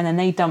it up, and then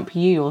they dump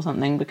you or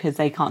something because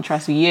they can't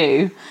trust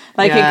you.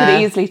 Like it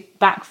could easily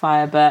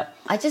backfire. But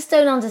I just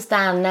don't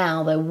understand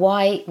now though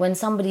why, when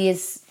somebody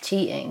is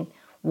cheating,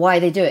 why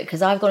they do it.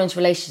 Because I've gone into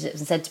relationships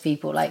and said to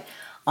people, like,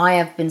 I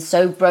have been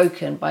so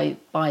broken by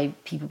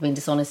people being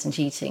dishonest and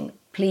cheating.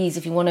 Please,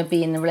 if you want to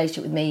be in a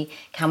relationship with me,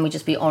 can we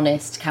just be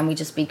honest? Can we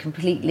just be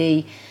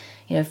completely,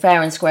 you know,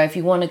 fair and square? If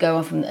you want to go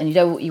off and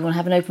you want to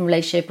have an open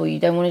relationship, or you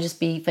don't want to just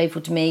be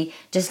faithful to me,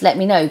 just let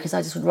me know, because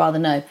I just would rather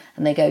know.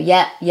 And they go,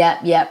 yeah,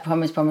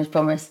 promise.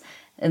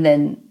 And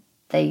then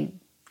they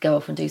go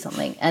off and do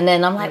something. And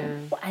then I'm like,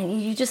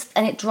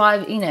 and it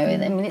drives, you know, I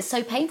mean, it's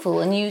so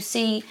painful. And you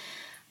see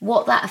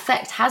what that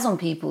effect has on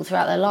people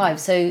throughout their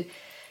lives. So,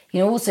 you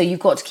know, also you've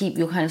got to keep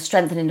your kind of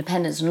strength and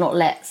independence, and not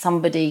let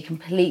somebody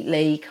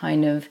completely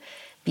kind of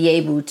be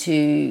able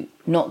to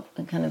not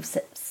kind of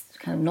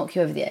knock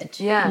you over the edge.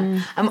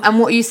 Yeah. And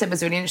what you said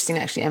was really interesting,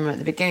 actually, Emma, at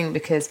the beginning,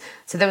 because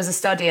so there was a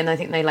study, and I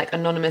think they like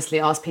anonymously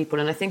asked people,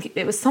 and I think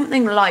it was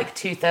something like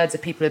 2/3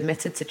 of people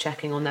admitted to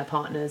checking on their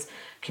partner's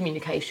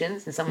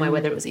communications in some way,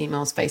 whether it was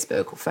emails,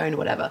 Facebook or phone or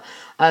whatever.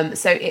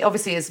 So it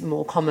obviously is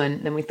more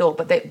common than we thought,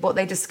 but what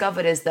they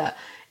discovered is that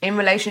in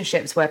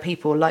relationships where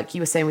people, like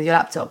you were saying with your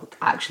laptop,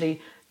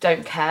 actually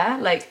don't care.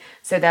 Like,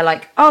 so they're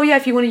like, oh yeah,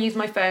 if you want to use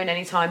my phone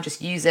anytime,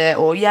 just use it.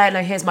 Or yeah,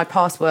 no, here's my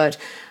password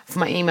for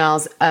my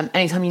emails.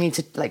 Anytime you need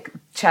to like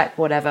check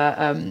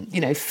whatever,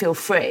 feel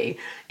free.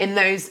 In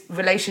those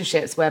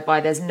relationships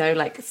whereby there's no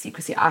like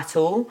secrecy at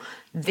all,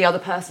 the other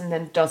person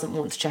then doesn't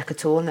want to check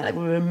at all, and that like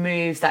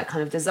removes that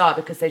kind of desire,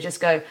 because they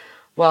just go,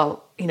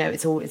 well,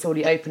 it's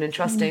already open and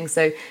trusting.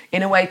 So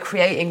in a way,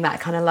 creating that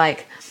kind of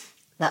like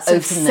that sort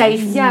of openness.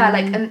 safe,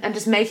 like, and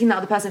just making the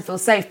other person feel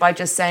safe by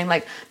just saying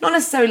like, not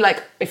necessarily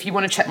like, if you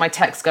want to check my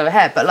text, go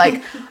ahead, but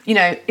like,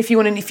 if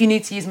you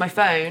need to use my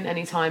phone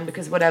anytime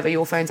because whatever,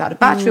 your phone's out of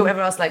battery or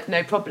whatever else, like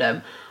no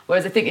problem.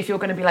 Whereas I think if you're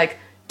going to be like,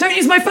 don't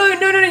use my phone,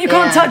 no, you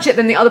can't touch it,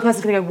 then the other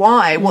person's going to go,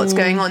 why? What's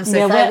going on?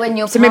 So like when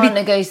your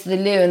partner goes to the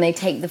loo and they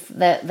take their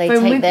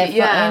phone,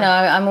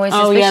 I'm always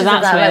suspicious of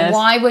that. Like,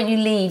 why won't you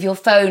leave your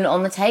phone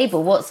on the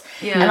table?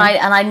 And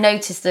I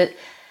noticed that,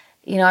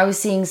 I was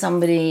seeing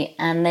somebody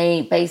and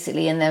they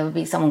basically, and there would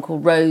be someone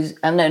called Rose,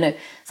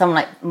 someone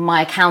like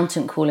my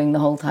accountant calling the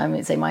whole time.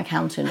 It'd say my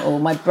accountant or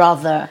my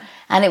brother.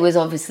 And it was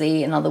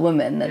obviously another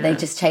woman that they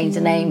just changed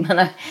the name.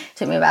 And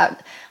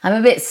I'm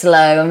a bit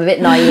slow, I'm a bit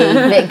naive,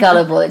 a bit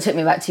gullible. It took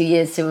me about 2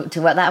 years to work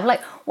that. I'm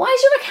like, why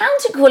is your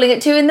accountant calling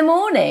at 2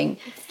 a.m?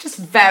 Just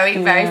very,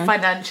 very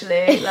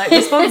financially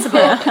responsible.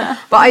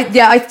 But I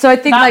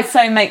think that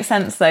so makes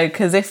sense though,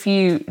 because if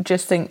you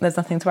just think there's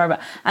nothing to worry about.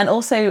 And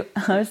also,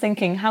 I was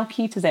thinking, how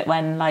cute is it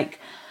when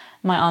like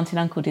my auntie and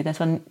uncle do this,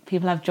 when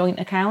people have joint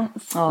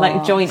accounts,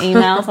 like joint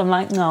emails. I'm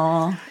like,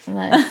 no.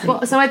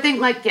 Well, so I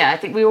think I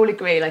think we all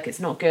agree like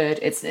it's not good.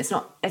 It's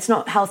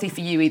not healthy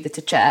for you either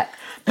to check.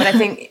 But I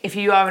think if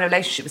you are in a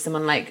relationship with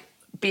someone, like,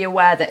 be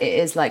aware that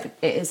it's like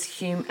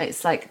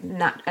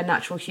a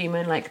natural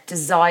human like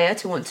desire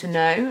to want to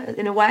know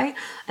in a way,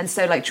 and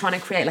so like trying to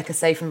create like a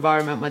safe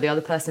environment where the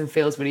other person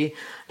feels really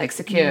like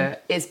secure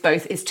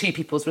is two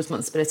people's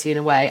responsibility in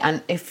a way.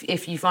 And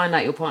if you find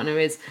like your partner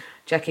is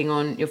checking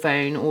on your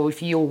phone, or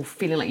if you're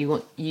feeling like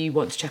you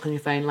want to check on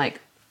your phone, like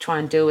try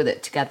and deal with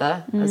it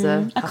together as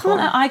a couple.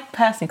 I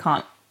personally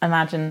can't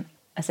imagine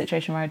a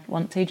situation where I'd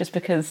want to, just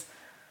because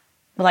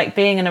like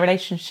being in a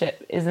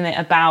relationship, isn't it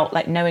about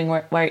like knowing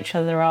where each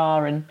other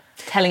are and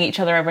telling each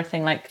other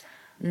everything? Like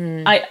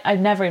I've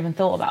never even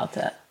thought about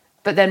it.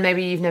 But then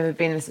maybe you've never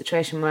been in a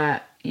situation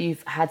where you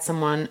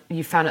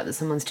found out that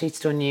someone's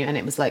cheated on you and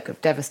it was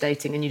like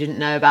devastating and you didn't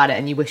know about it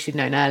and you wish you'd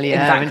known earlier.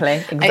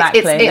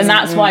 Exactly. And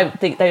that's why I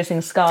think those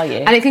things scar you.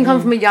 And it can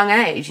come from a young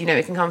age,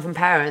 it can come from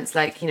parents.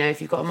 Like,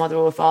 if you've got a mother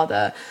or a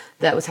father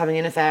that was having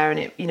an affair and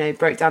it,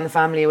 broke down the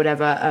family or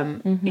whatever,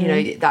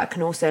 that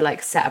can also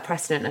like set a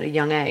precedent at a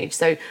young age.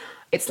 So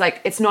it's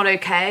like, it's not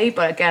okay,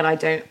 but again,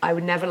 I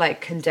would never like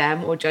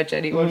condemn or judge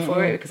anyone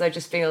for it, because I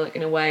just feel like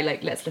in a way,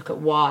 like, let's look at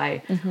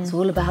why. It's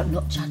all about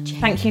not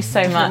judging. Thank you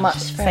so much,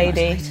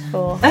 Sadie,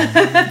 for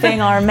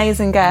being our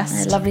amazing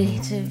guest. Lovely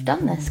to have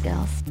done this,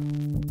 girls.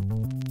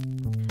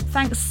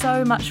 Thanks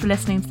so much for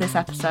listening to this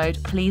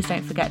episode. Please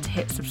don't forget to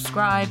hit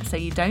subscribe so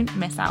you don't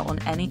miss out on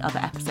any other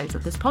episodes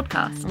of this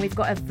podcast. And we've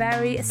got a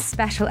very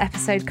special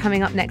episode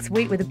coming up next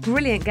week with a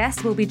brilliant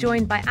guest. We'll be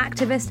joined by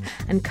activist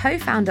and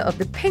co-founder of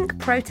the Pink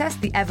Protest,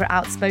 the ever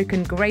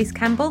outspoken Grace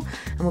Campbell.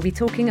 And we'll be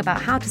talking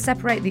about how to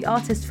separate the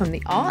artist from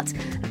the art,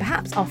 and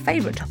perhaps our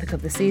favourite topic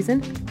of the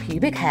season,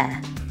 pubic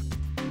hair.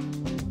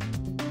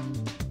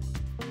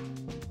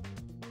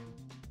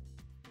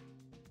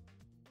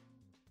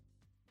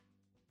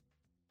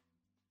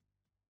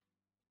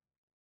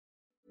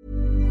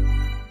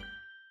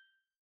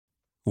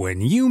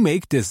 When you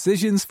make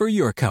decisions for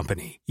your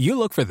company, you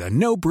look for the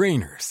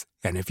no-brainers.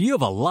 And if you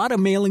have a lot of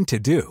mailing to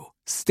do,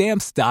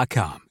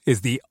 Stamps.com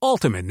is the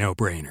ultimate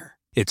no-brainer.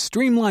 It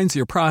streamlines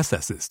your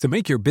processes to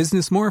make your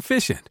business more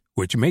efficient,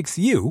 which makes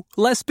you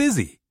less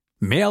busy.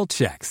 Mail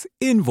checks,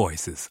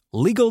 invoices,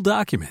 legal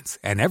documents,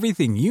 and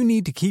everything you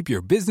need to keep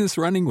your business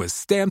running with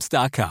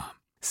Stamps.com.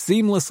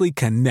 Seamlessly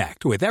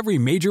connect with every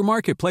major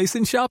marketplace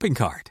and shopping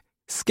cart.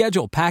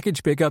 Schedule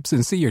package pickups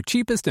and see your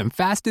cheapest and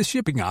fastest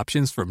shipping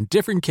options from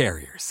different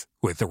carriers,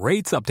 with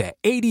rates up to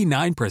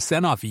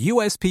 89% off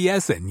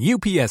USPS and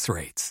UPS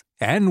rates.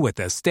 And with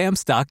the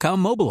Stamps.com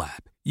mobile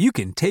app, you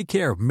can take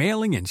care of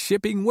mailing and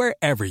shipping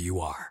wherever you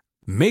are.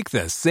 Make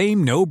the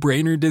same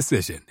no-brainer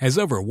decision as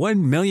over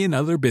 1 million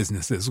other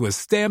businesses with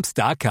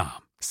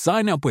Stamps.com.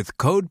 Sign up with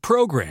code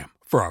PROGRAM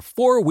for a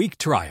 4-week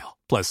trial,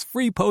 plus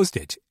free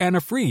postage and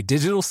a free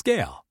digital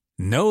scale.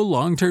 No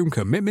long-term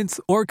commitments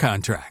or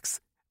contracts.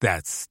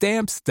 That's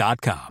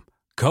Stamps.com.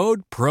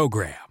 Code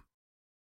PROGRAM.